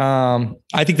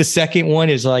 I think the second one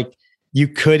is like, you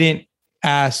couldn't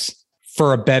ask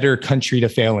for a better country to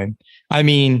fail in. I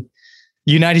mean,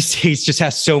 United States just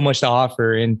has so much to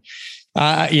offer. And,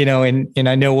 and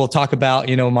I know we'll talk about,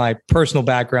 my personal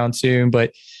background soon,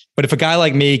 but if a guy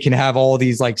like me can have all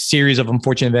these like series of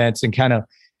unfortunate events and kind of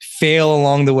fail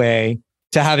along the way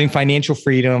to having financial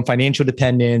freedom, financial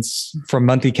dependence from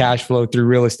monthly cash flow through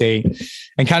real estate,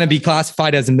 and kind of be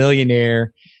classified as a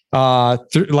millionaire,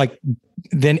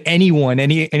 then any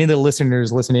of the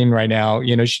listeners listening right now,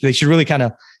 they should really kind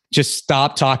of just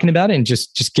stop talking about it and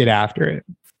just get after it.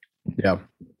 Yeah,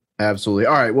 absolutely.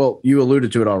 All right. Well, you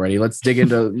alluded to it already. Let's hear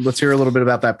a little bit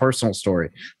about that personal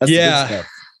story. That's the good stuff.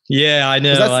 Yeah, I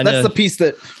know. That's the piece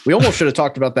that we almost should have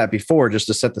talked about that before, just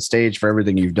to set the stage for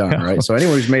everything you've done. Right. So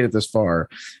anyone who's made it this far,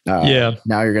 now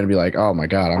you're going to be like, oh my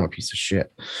God, I'm a piece of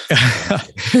shit.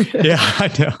 Yeah,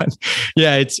 I know.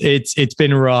 Yeah. It's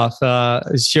been rough.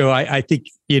 So I think,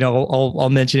 I'll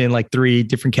mention in like 3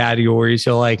 different categories.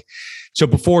 So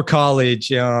before college,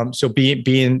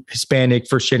 being Hispanic,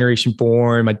 first generation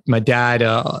born, my dad,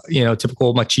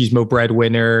 typical machismo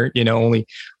breadwinner, only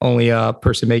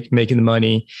person making the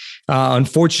money.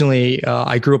 Unfortunately,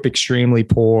 I grew up extremely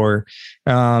poor,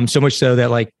 so much so that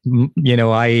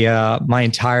my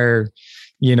entire,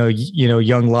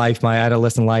 young life, my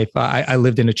adolescent life, I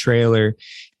lived in a trailer,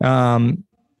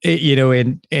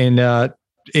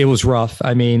 it was rough.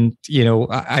 I mean,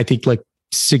 I think like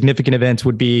significant events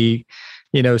would be,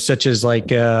 such as like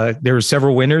there were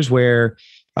several winters where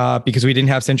because we didn't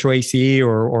have central AC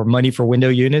or money for window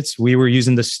units, we were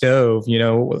using the stove,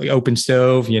 open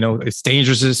stove, it's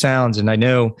dangerous as it sounds. And I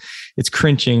know it's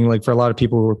cringing, like for a lot of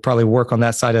people who would probably work on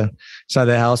that side of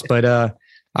the house, but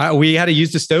we had to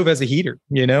use the stove as a heater,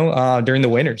 during the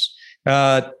winters.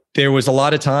 There was a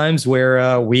lot of times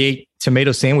where we ate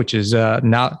tomato sandwiches,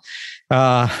 not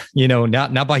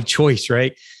by choice,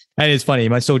 right? And it's funny,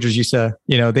 my soldiers used to,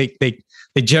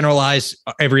 they generalize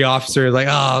every officer like,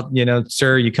 oh,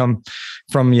 sir, you come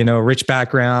from, rich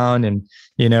background and,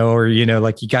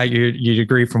 like you got your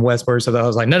degree from Westport. So I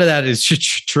was like, none of that is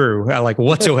true, like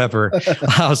whatsoever.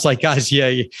 I was like, guys,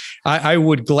 I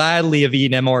would gladly have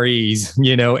eaten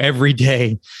MREs, every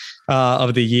day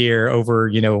of the year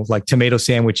over, like tomato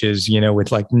sandwiches,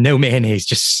 with like no mayonnaise,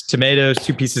 just tomatoes,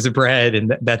 2 pieces of bread,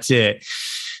 and that's it.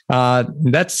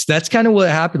 That's kind of what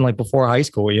happened like before high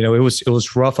school. It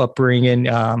was rough upbringing.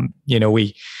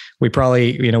 We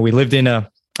probably, we lived in a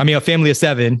family of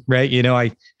 7, right?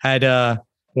 I had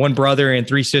 1 brother and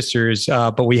 3 sisters,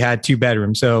 but we had 2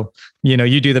 bedrooms. So,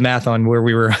 you do the math on where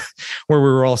we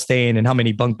were all staying and how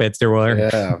many bunk beds there were.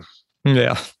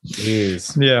 Yeah.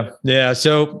 Jeez. Yeah.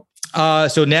 So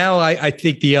now I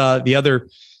think the other,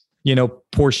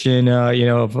 portion,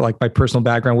 of like my personal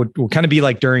background would kind of be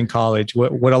like during college,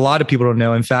 what a lot of people don't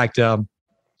know. In fact,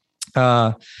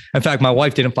 my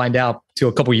wife didn't find out till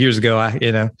a couple of years ago.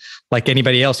 Like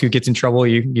anybody else who gets in trouble,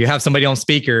 you have somebody on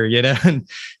speaker, and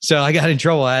so I got in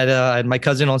trouble. I had my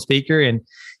cousin on speaker, and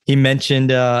he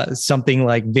mentioned something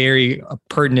like very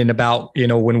pertinent about,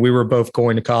 when we were both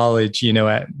going to college,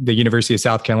 at the University of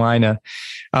South Carolina.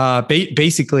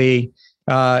 Basically,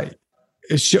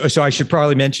 so I should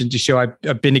probably mention to show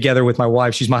I've been together with my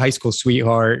wife. She's my high school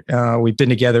sweetheart. We've been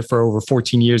together for over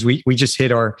 14 years. We just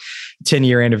hit our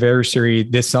 10-year anniversary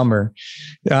this summer.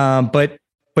 But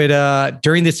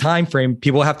during this time frame,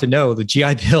 people have to know the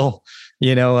GI Bill,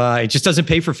 it just doesn't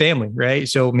pay for family, right?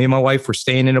 So me and my wife were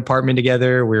staying in an apartment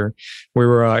together. We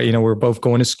were both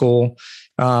going to school.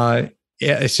 So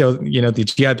the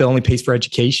GI Bill only pays for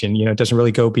education. It doesn't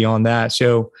really go beyond that.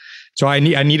 So I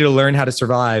needed to learn how to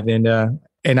survive.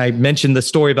 And I mentioned the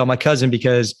story about my cousin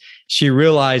because she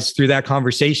realized through that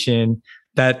conversation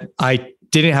that I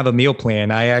didn't have a meal plan.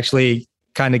 I actually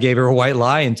kind of gave her a white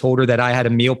lie and told her that I had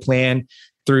a meal plan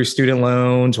through student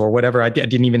loans or whatever. I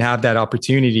didn't even have that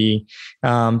opportunity.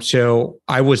 So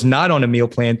I was not on a meal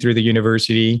plan through the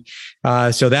university.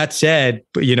 So that said,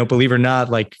 believe it or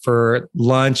not, like for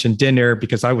lunch and dinner,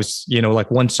 because I was, like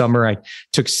one summer, I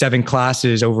took 7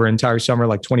 classes over an entire summer,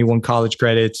 like 21 college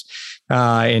credits.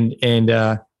 And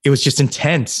it was just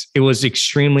intense. It was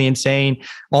extremely insane.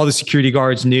 All the security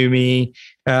guards knew me.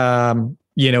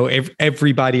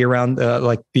 Everybody around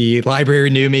like the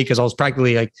library knew me because I was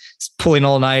practically like pulling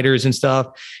all-nighters and stuff.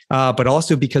 But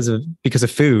also because of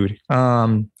food.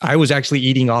 I was actually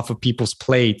eating off of people's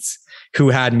plates who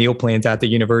had meal plans at the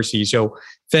university. So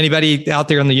if anybody out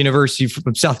there on the University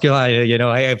from South Carolina,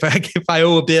 if I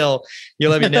owe a bill, you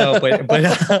let me know.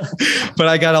 But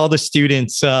I got all the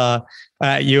students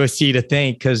at USC to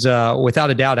thank, because without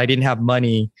a doubt, I didn't have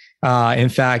money. In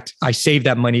fact, I saved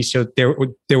that money so there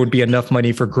would be enough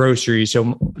money for groceries,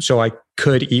 so I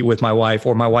could eat with my wife,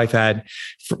 or my wife had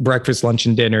breakfast, lunch,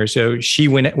 and dinner. So she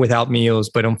went without meals,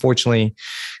 but unfortunately,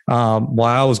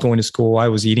 while I was going to school, I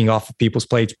was eating off of people's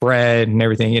plates, bread and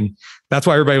everything, and that's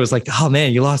why everybody was like, "Oh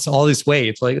man, you lost all this weight."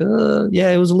 It's like,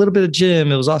 yeah, it was a little bit of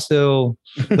gym. It was also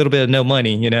a little bit of no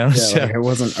money, Yeah, So, like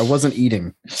I wasn't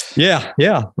eating. yeah.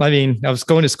 I mean, I was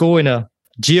going to school in a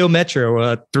Geo Metro,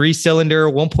 a 3-cylinder,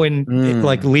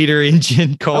 1.8 liter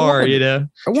engine car. I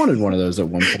wanted one of those at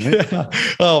one point. Yeah.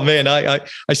 Oh man, I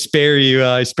spare you.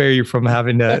 I spare you from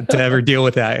having to ever deal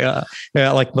with that.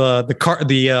 Like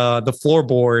the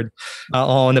floorboard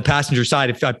on the passenger side.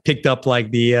 If I picked up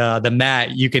like the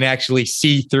mat, you can actually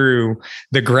see through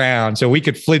the ground, so we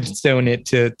could Flintstone it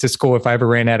to school if I ever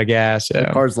ran out of gas. So.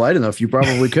 The car's light enough, you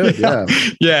probably could. Yeah,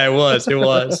 yeah, it was.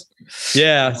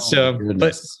 Yeah.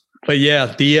 But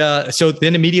yeah, so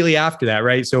then immediately after that,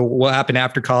 right? So what happened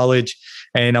after college,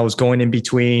 and I was going in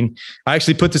between. I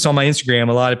actually put this on my Instagram.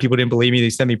 A lot of people didn't believe me. They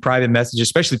sent me private messages,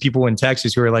 especially people in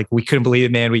Texas who were like, "We couldn't believe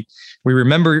it, man. We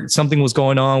remember something was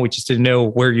going on. We just didn't know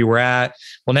where you were at."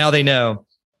 Well, now they know.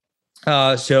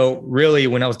 So really,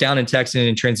 when I was down in Texas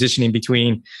and transitioning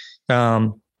between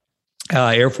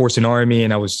Air Force and Army,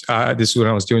 and I was this is when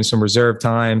I was doing some reserve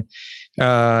time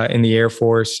in the Air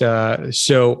Force.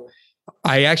 So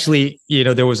I actually,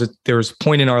 there was a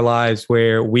point in our lives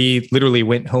where we literally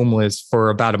went homeless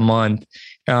for about a month.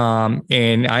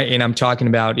 And I'm talking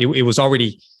about, it was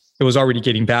already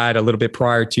getting bad a little bit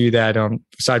prior to that.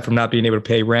 Aside from not being able to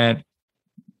pay rent,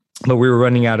 but we were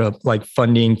running out of like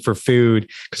funding for food,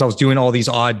 because I was doing all these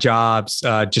odd jobs,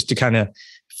 just to kind of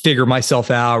figure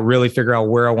myself out, really figure out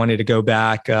where I wanted to go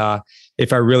back.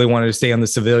 If I really wanted to stay on the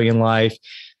civilian life.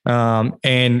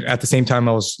 And at the same time,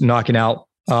 I was knocking out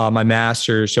my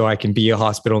master's so I can be a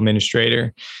hospital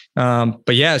administrator.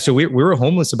 But yeah, so we were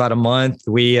homeless about a month.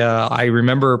 I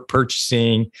remember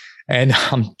purchasing, and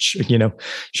I'm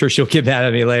sure she'll get mad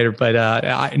at me later, but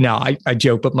I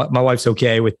joke, but my wife's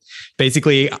okay with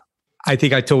basically, I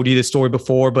think I told you this story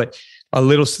before, but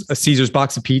a Caesar's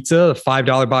box of pizza, a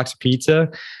 $5 box of pizza.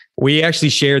 We actually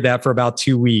shared that for about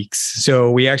 2 weeks. So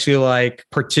we actually like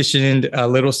partitioned a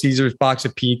Little Caesars box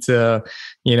of pizza,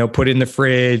 put it in the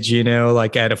fridge,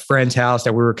 like at a friend's house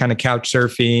that we were kind of couch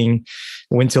surfing,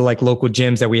 went to like local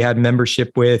gyms that we had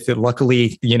membership with. And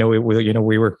luckily, we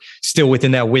were still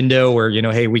within that window where,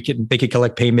 hey, they could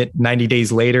collect payment 90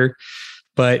 days later.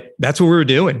 But that's what we were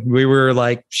doing. We were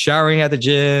like showering at the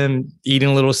gym, eating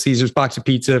a Little Caesars box of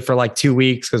pizza for like 2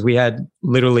 weeks because we had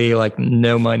literally like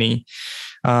no money.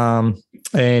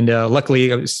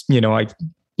 Luckily, I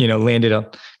landed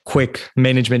a quick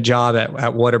management job at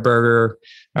Whataburger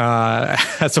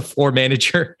as a floor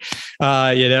manager,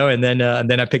 and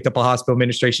then I picked up a hospital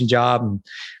administration job.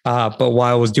 But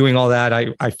while I was doing all that,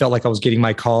 I felt like I was getting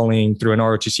my calling through an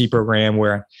ROTC program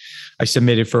where I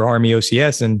submitted for Army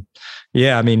OCS. And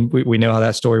yeah, I mean, we know how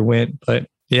that story went, but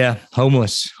yeah,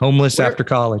 homeless after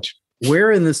college.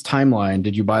 Where in this timeline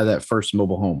did you buy that first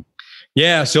mobile home?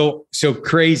 Yeah. So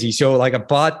crazy. So like I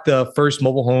bought the first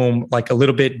mobile home like a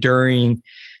little bit during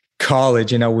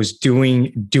college, and I was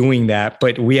doing that,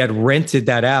 but we had rented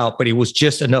that out, but it was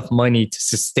just enough money to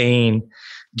sustain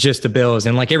just the bills.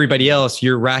 And like everybody else,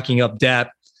 you're racking up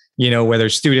debt, whether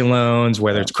it's student loans,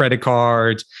 whether it's credit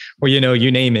cards, or, you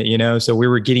name it, so we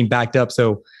were getting backed up.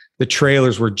 So the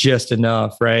trailers were just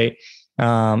enough. Right.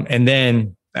 And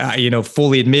then,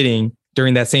 fully admitting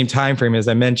during that same time frame, as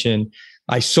I mentioned,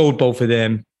 I sold both of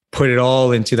them, put it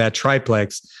all into that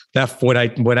triplex. That's what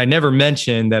I never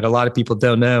mentioned that a lot of people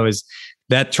don't know is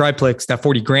that triplex, that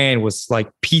 40 grand was like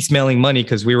piecemealing money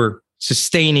because we were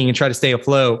sustaining and trying to stay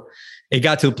afloat. It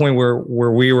got to the point where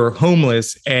we were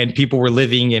homeless and people were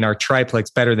living in our triplex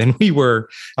better than we were.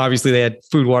 Obviously, they had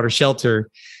food, water, shelter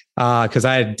because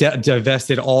I had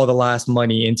divested all the last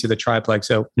money into the triplex.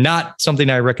 So not something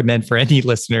I recommend for any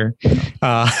listener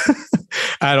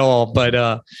at all.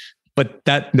 But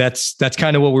that's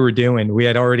kind of what we were doing. We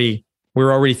were already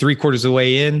 3/4 of the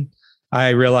way in. I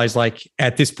realized like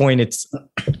at this point,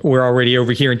 we're already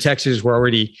over here in Texas. We're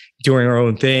already doing our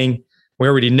own thing. We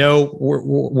already know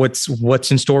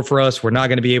what's in store for us. We're not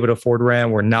going to be able to afford rent.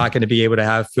 We're not going to be able to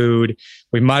have food.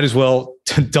 We might as well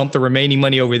dump the remaining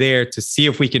money over there to see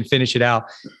if we can finish it out,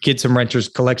 get some renters,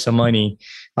 collect some money.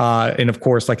 And of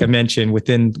course, like I mentioned,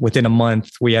 within a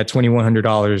month, we had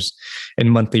 $2,100 in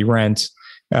monthly rent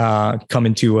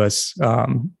coming to us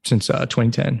since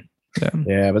 2010.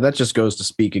 Yeah, but that just goes to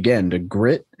speak again to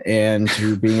grit and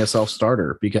to being a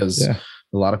self-starter because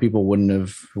a lot of people wouldn't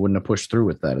have pushed through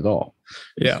with that at all.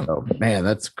 Yeah. So, man,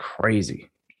 that's crazy.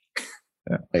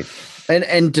 Yeah. Like,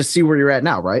 and to see where you're at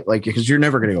now, right? Like, because you're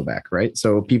never going to go back, right?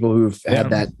 So people who've had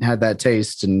that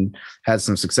taste and had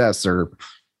some success are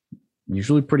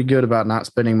usually pretty good about not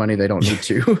spending money they don't need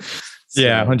to. So,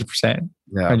 yeah, 100%.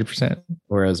 Yeah, 100%.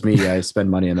 Whereas me, I spend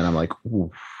money and then I'm like,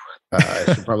 ooh,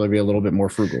 I should probably be a little bit more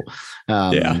frugal.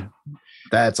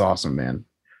 That's awesome, man.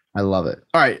 I love it.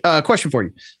 All right, question for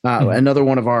you. Another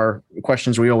one of our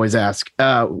questions we always ask: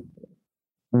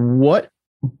 what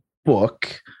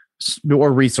book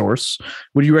or resource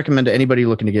would you recommend to anybody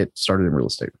looking to get started in real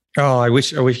estate? Oh, I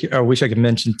wish I could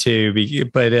mention two,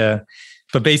 but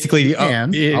basically, I'll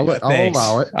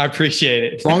allow it. I appreciate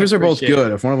it. As long as they're both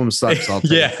good. If one of them sucks, I'll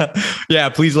take it. Yeah.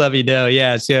 Please let me know.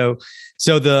 Yeah. So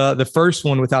the first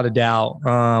one, without a doubt,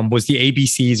 was the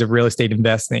ABCs of real estate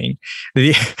investing.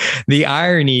 The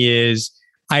irony is,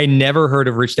 I never heard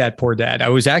of Rich Dad Poor Dad. I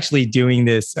was actually doing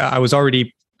this. I was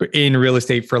already in real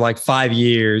estate for like 5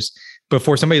 years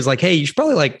before somebody was like, "Hey, you should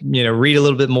probably read a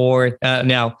little bit more."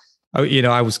 Now,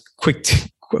 I was quick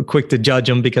to judge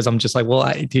them because I'm just like,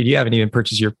 well, dude, you haven't even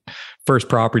purchased your first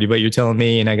property, but you're telling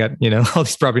me, and I got, all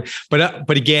these property.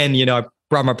 But again, I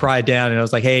brought my pride down and I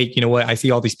was like, hey, you know what? I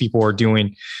see all these people are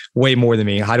doing way more than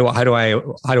me. How do I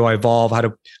evolve? How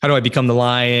do I become the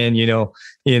lion?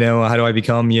 How do I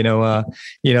become,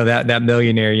 that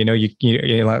millionaire?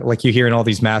 Like you hear in all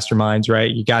these masterminds,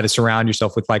 right? You got to surround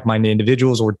yourself with like-minded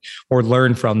individuals or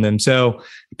learn from them. So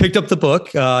I picked up the book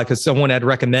because someone had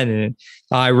recommended it.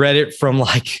 I read it from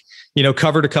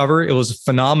cover to cover. It was a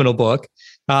phenomenal book.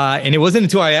 And it wasn't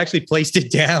until I actually placed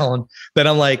it down that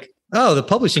I'm like, oh, the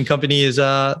publishing company is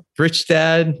Rich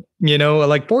Dad,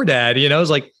 like Poor Dad. I was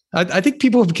like, I think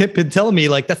people have been telling me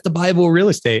like that's the Bible of real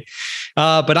estate.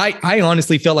 But I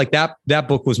honestly felt like that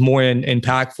book was more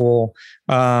impactful,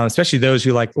 especially those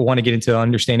who like want to get into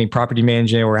understanding property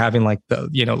management or having like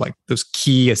those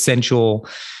key essential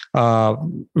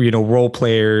role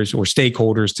players or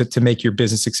stakeholders to make your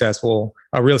business successful,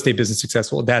 real estate business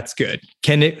successful. That's good.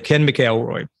 Ken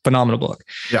McElroy, phenomenal book.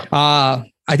 Yeah.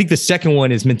 I think the second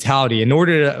one is mentality. In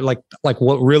order to like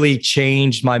what really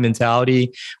changed my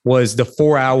mentality was the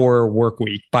 4-Hour Work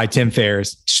Week by Tim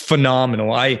Ferriss. It's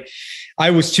phenomenal. I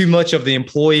was too much of the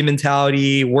employee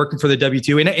mentality, working for the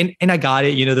W-2, and I got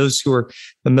it. Those who are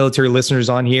the military listeners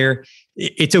on here,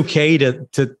 it's okay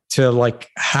to like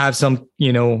have some,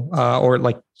 or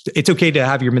like it's okay to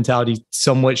have your mentality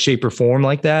somewhat shape or form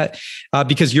like that,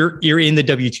 because you're in the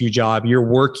W-2 job, you're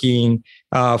working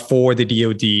for the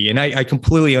DoD, and I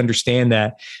completely understand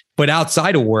that. But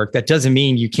outside of work, that doesn't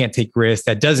mean you can't take risks.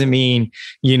 That doesn't mean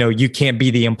you can't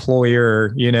be the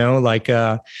employer.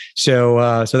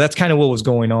 So that's kind of what was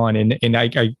going on, and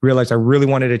I realized I really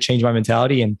wanted to change my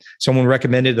mentality, and someone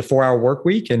recommended the 4-Hour Work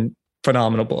Week, and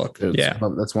phenomenal book.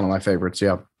 That's one of my favorites.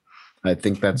 Yeah, I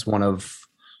think that's one of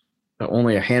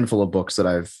only a handful of books that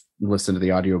I've listened to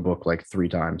the audiobook like 3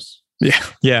 times.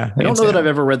 Yeah. I don't know that I've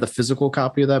ever read the physical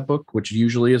copy of that book, which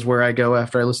usually is where I go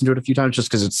after I listen to it a few times, just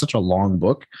because it's such a long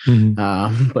book.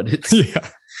 Mm-hmm. But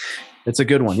it's a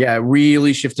good one. Yeah, it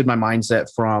really shifted my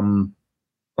mindset from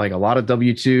like a lot of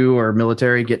W-2 or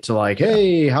military get to like,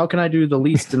 hey, how can I do the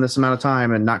least in this amount of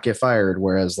time and not get fired?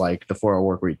 Whereas like the 4-Hour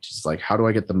Work Week is like, how do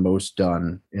I get the most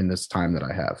done in this time that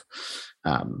I have?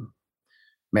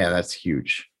 Man, that's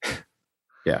huge.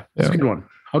 Yeah, that's a good one.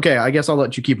 Okay, I guess I'll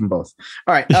let you keep them both.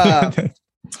 All right.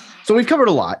 So we've covered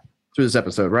a lot through this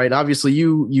episode, right? Obviously,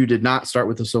 you did not start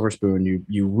with a silver spoon.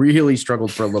 You really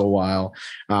struggled for a little while,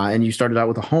 and you started out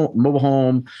with a mobile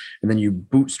home, and then you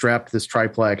bootstrapped this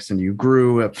triplex, and you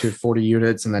grew up to 40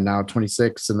 units, and then now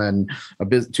 26, and then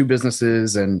 2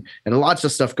 businesses, and lots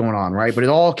of stuff going on, right? But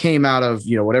it all came out of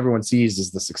what everyone sees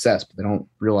is the success, but they don't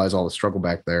realize all the struggle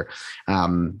back there.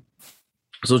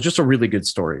 So it's just a really good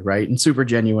story, right? And super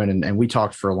genuine. And we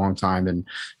talked for a long time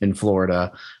in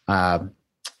Florida. I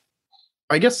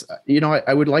guess,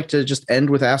 I would like to just end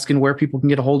with asking where people can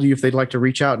get a hold of you if they'd like to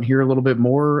reach out and hear a little bit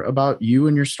more about you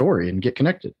and your story and get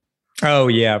connected. Oh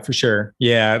yeah, for sure.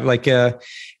 Yeah.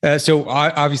 So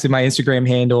obviously my Instagram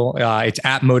handle, it's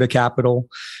at Mota Capital.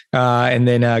 And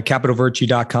then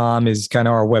capitalvirtue.com is kind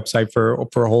of our website for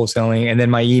wholesaling. And then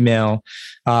my email,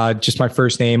 just my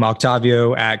first name,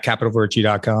 Octavio at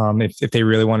capitalvirtue.com. If they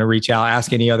really want to reach out,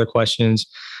 ask any other questions,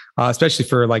 especially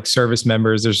for like service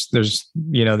members, there's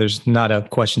not a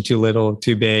question too little,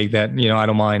 too big that, I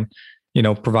don't mind,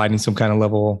 providing some kind of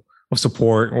level of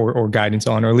support or guidance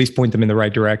on, or at least point them in the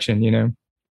right direction,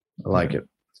 I like it.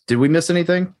 Did we miss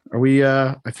anything? Are we,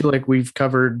 I feel like we've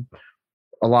covered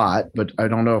a lot, but I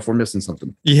don't know if we're missing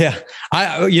something. Yeah.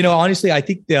 Honestly, I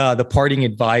think the parting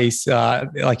advice,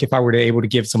 like if I were to able to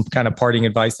give some kind of parting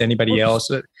advice to anybody else.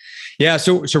 Yeah.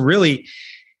 So really,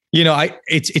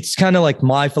 it's kind of like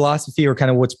my philosophy or kind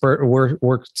of what's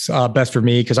works best for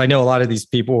me. Cause I know a lot of these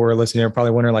people who are listening are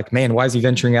probably wondering like, man, why is he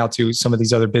venturing out to some of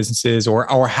these other businesses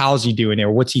or how's he doing it?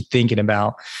 Or what's he thinking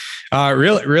about?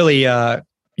 I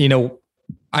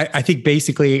think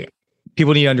basically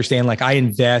people need to understand, like I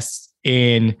invest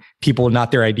in people,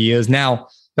 not their ideas. Now,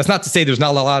 that's not to say there's not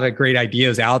a lot of great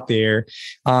ideas out there,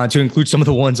 to include some of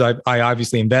the ones I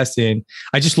obviously invest in.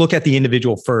 I just look at the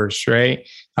individual first, right?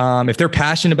 If they're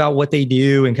passionate about what they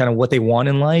do and kind of what they want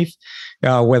in life,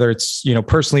 whether it's,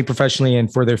 personally, professionally,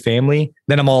 and for their family,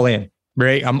 then I'm all in,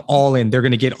 right? I'm all in. They're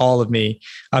going to get all of me,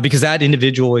 because that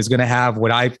individual is going to have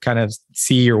what I kind of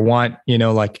see or want,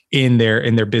 like in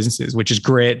their businesses, which is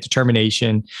grit,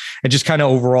 determination, and just kind of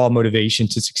overall motivation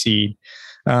to succeed.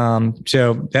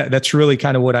 So that's really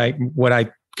kind of what I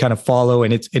kind of follow,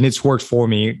 and it's worked for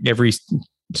me. Every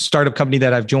startup company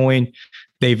that I've joined,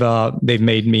 they've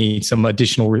made me some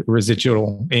additional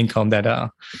residual income that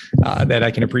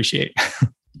I can appreciate.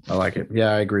 I like it. Yeah,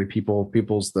 I agree.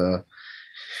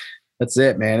 That's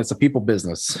it, man. It's a people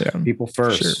business. Yeah. People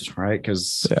first, sure. Right?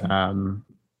 Because I've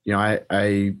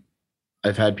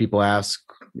had people ask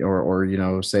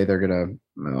or say they're gonna,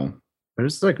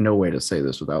 there's like no way to say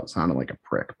this without sounding like a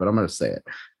prick, but I'm gonna say it.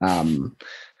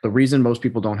 The reason most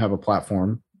people don't have a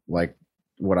platform like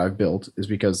what I've built is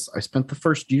because I spent the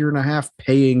first year and a half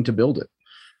paying to build it.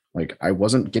 Like I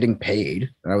wasn't getting paid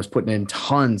and I was putting in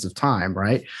tons of time,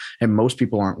 right? And most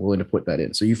people aren't willing to put that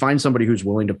in. So you find somebody who's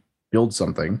willing to build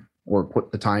something or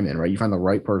put the time in, right? You find the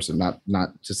right person, not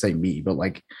to say me, but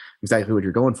like exactly what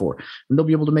you're going for, and they'll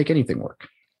be able to make anything work.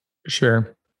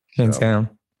 Sure. Hands down.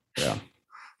 Yeah.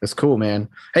 That's cool, man.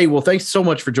 Hey, well, thanks so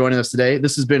much for joining us today.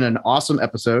 This has been an awesome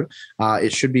episode.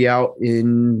 It should be out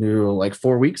in like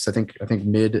 4 weeks. I think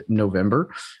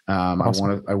mid-November.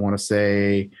 Awesome. I want to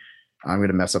say, I'm going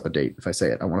to mess up a date if I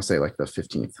say it. I want to say like the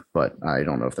 15th, but I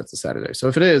don't know if that's a Saturday. So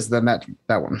if it is, then that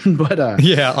one. But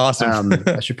yeah, awesome.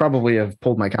 I should probably have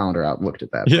pulled my calendar out and looked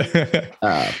at that.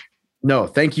 Yeah. No,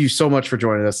 thank you so much for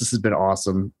joining us. This has been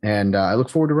awesome, and I look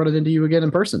forward to running into you again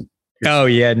in person. Oh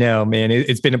yeah, no, man,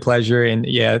 it's been a pleasure. And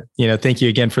yeah, thank you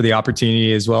again for the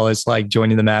opportunity, as well as like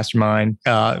joining the mastermind.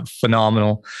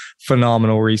 Phenomenal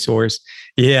resource.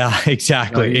 Yeah,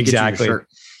 exactly.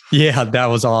 Yeah, that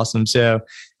was awesome. So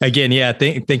again, yeah,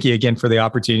 thank you again for the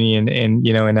opportunity, and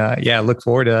look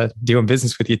forward to doing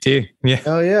business with you too. Yeah.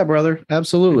 Oh yeah, brother.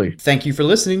 Absolutely. Thank you for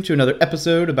listening to another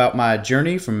episode about my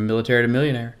journey from military to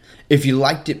millionaire. If you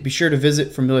liked it, be sure to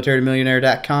visit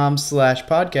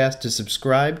FromMilitaryToMillionaire.com/podcast to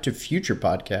subscribe to future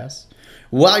podcasts.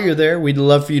 While you're there, we'd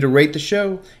love for you to rate the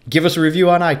show, give us a review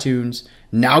on iTunes.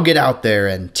 Now get out there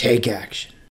and take action.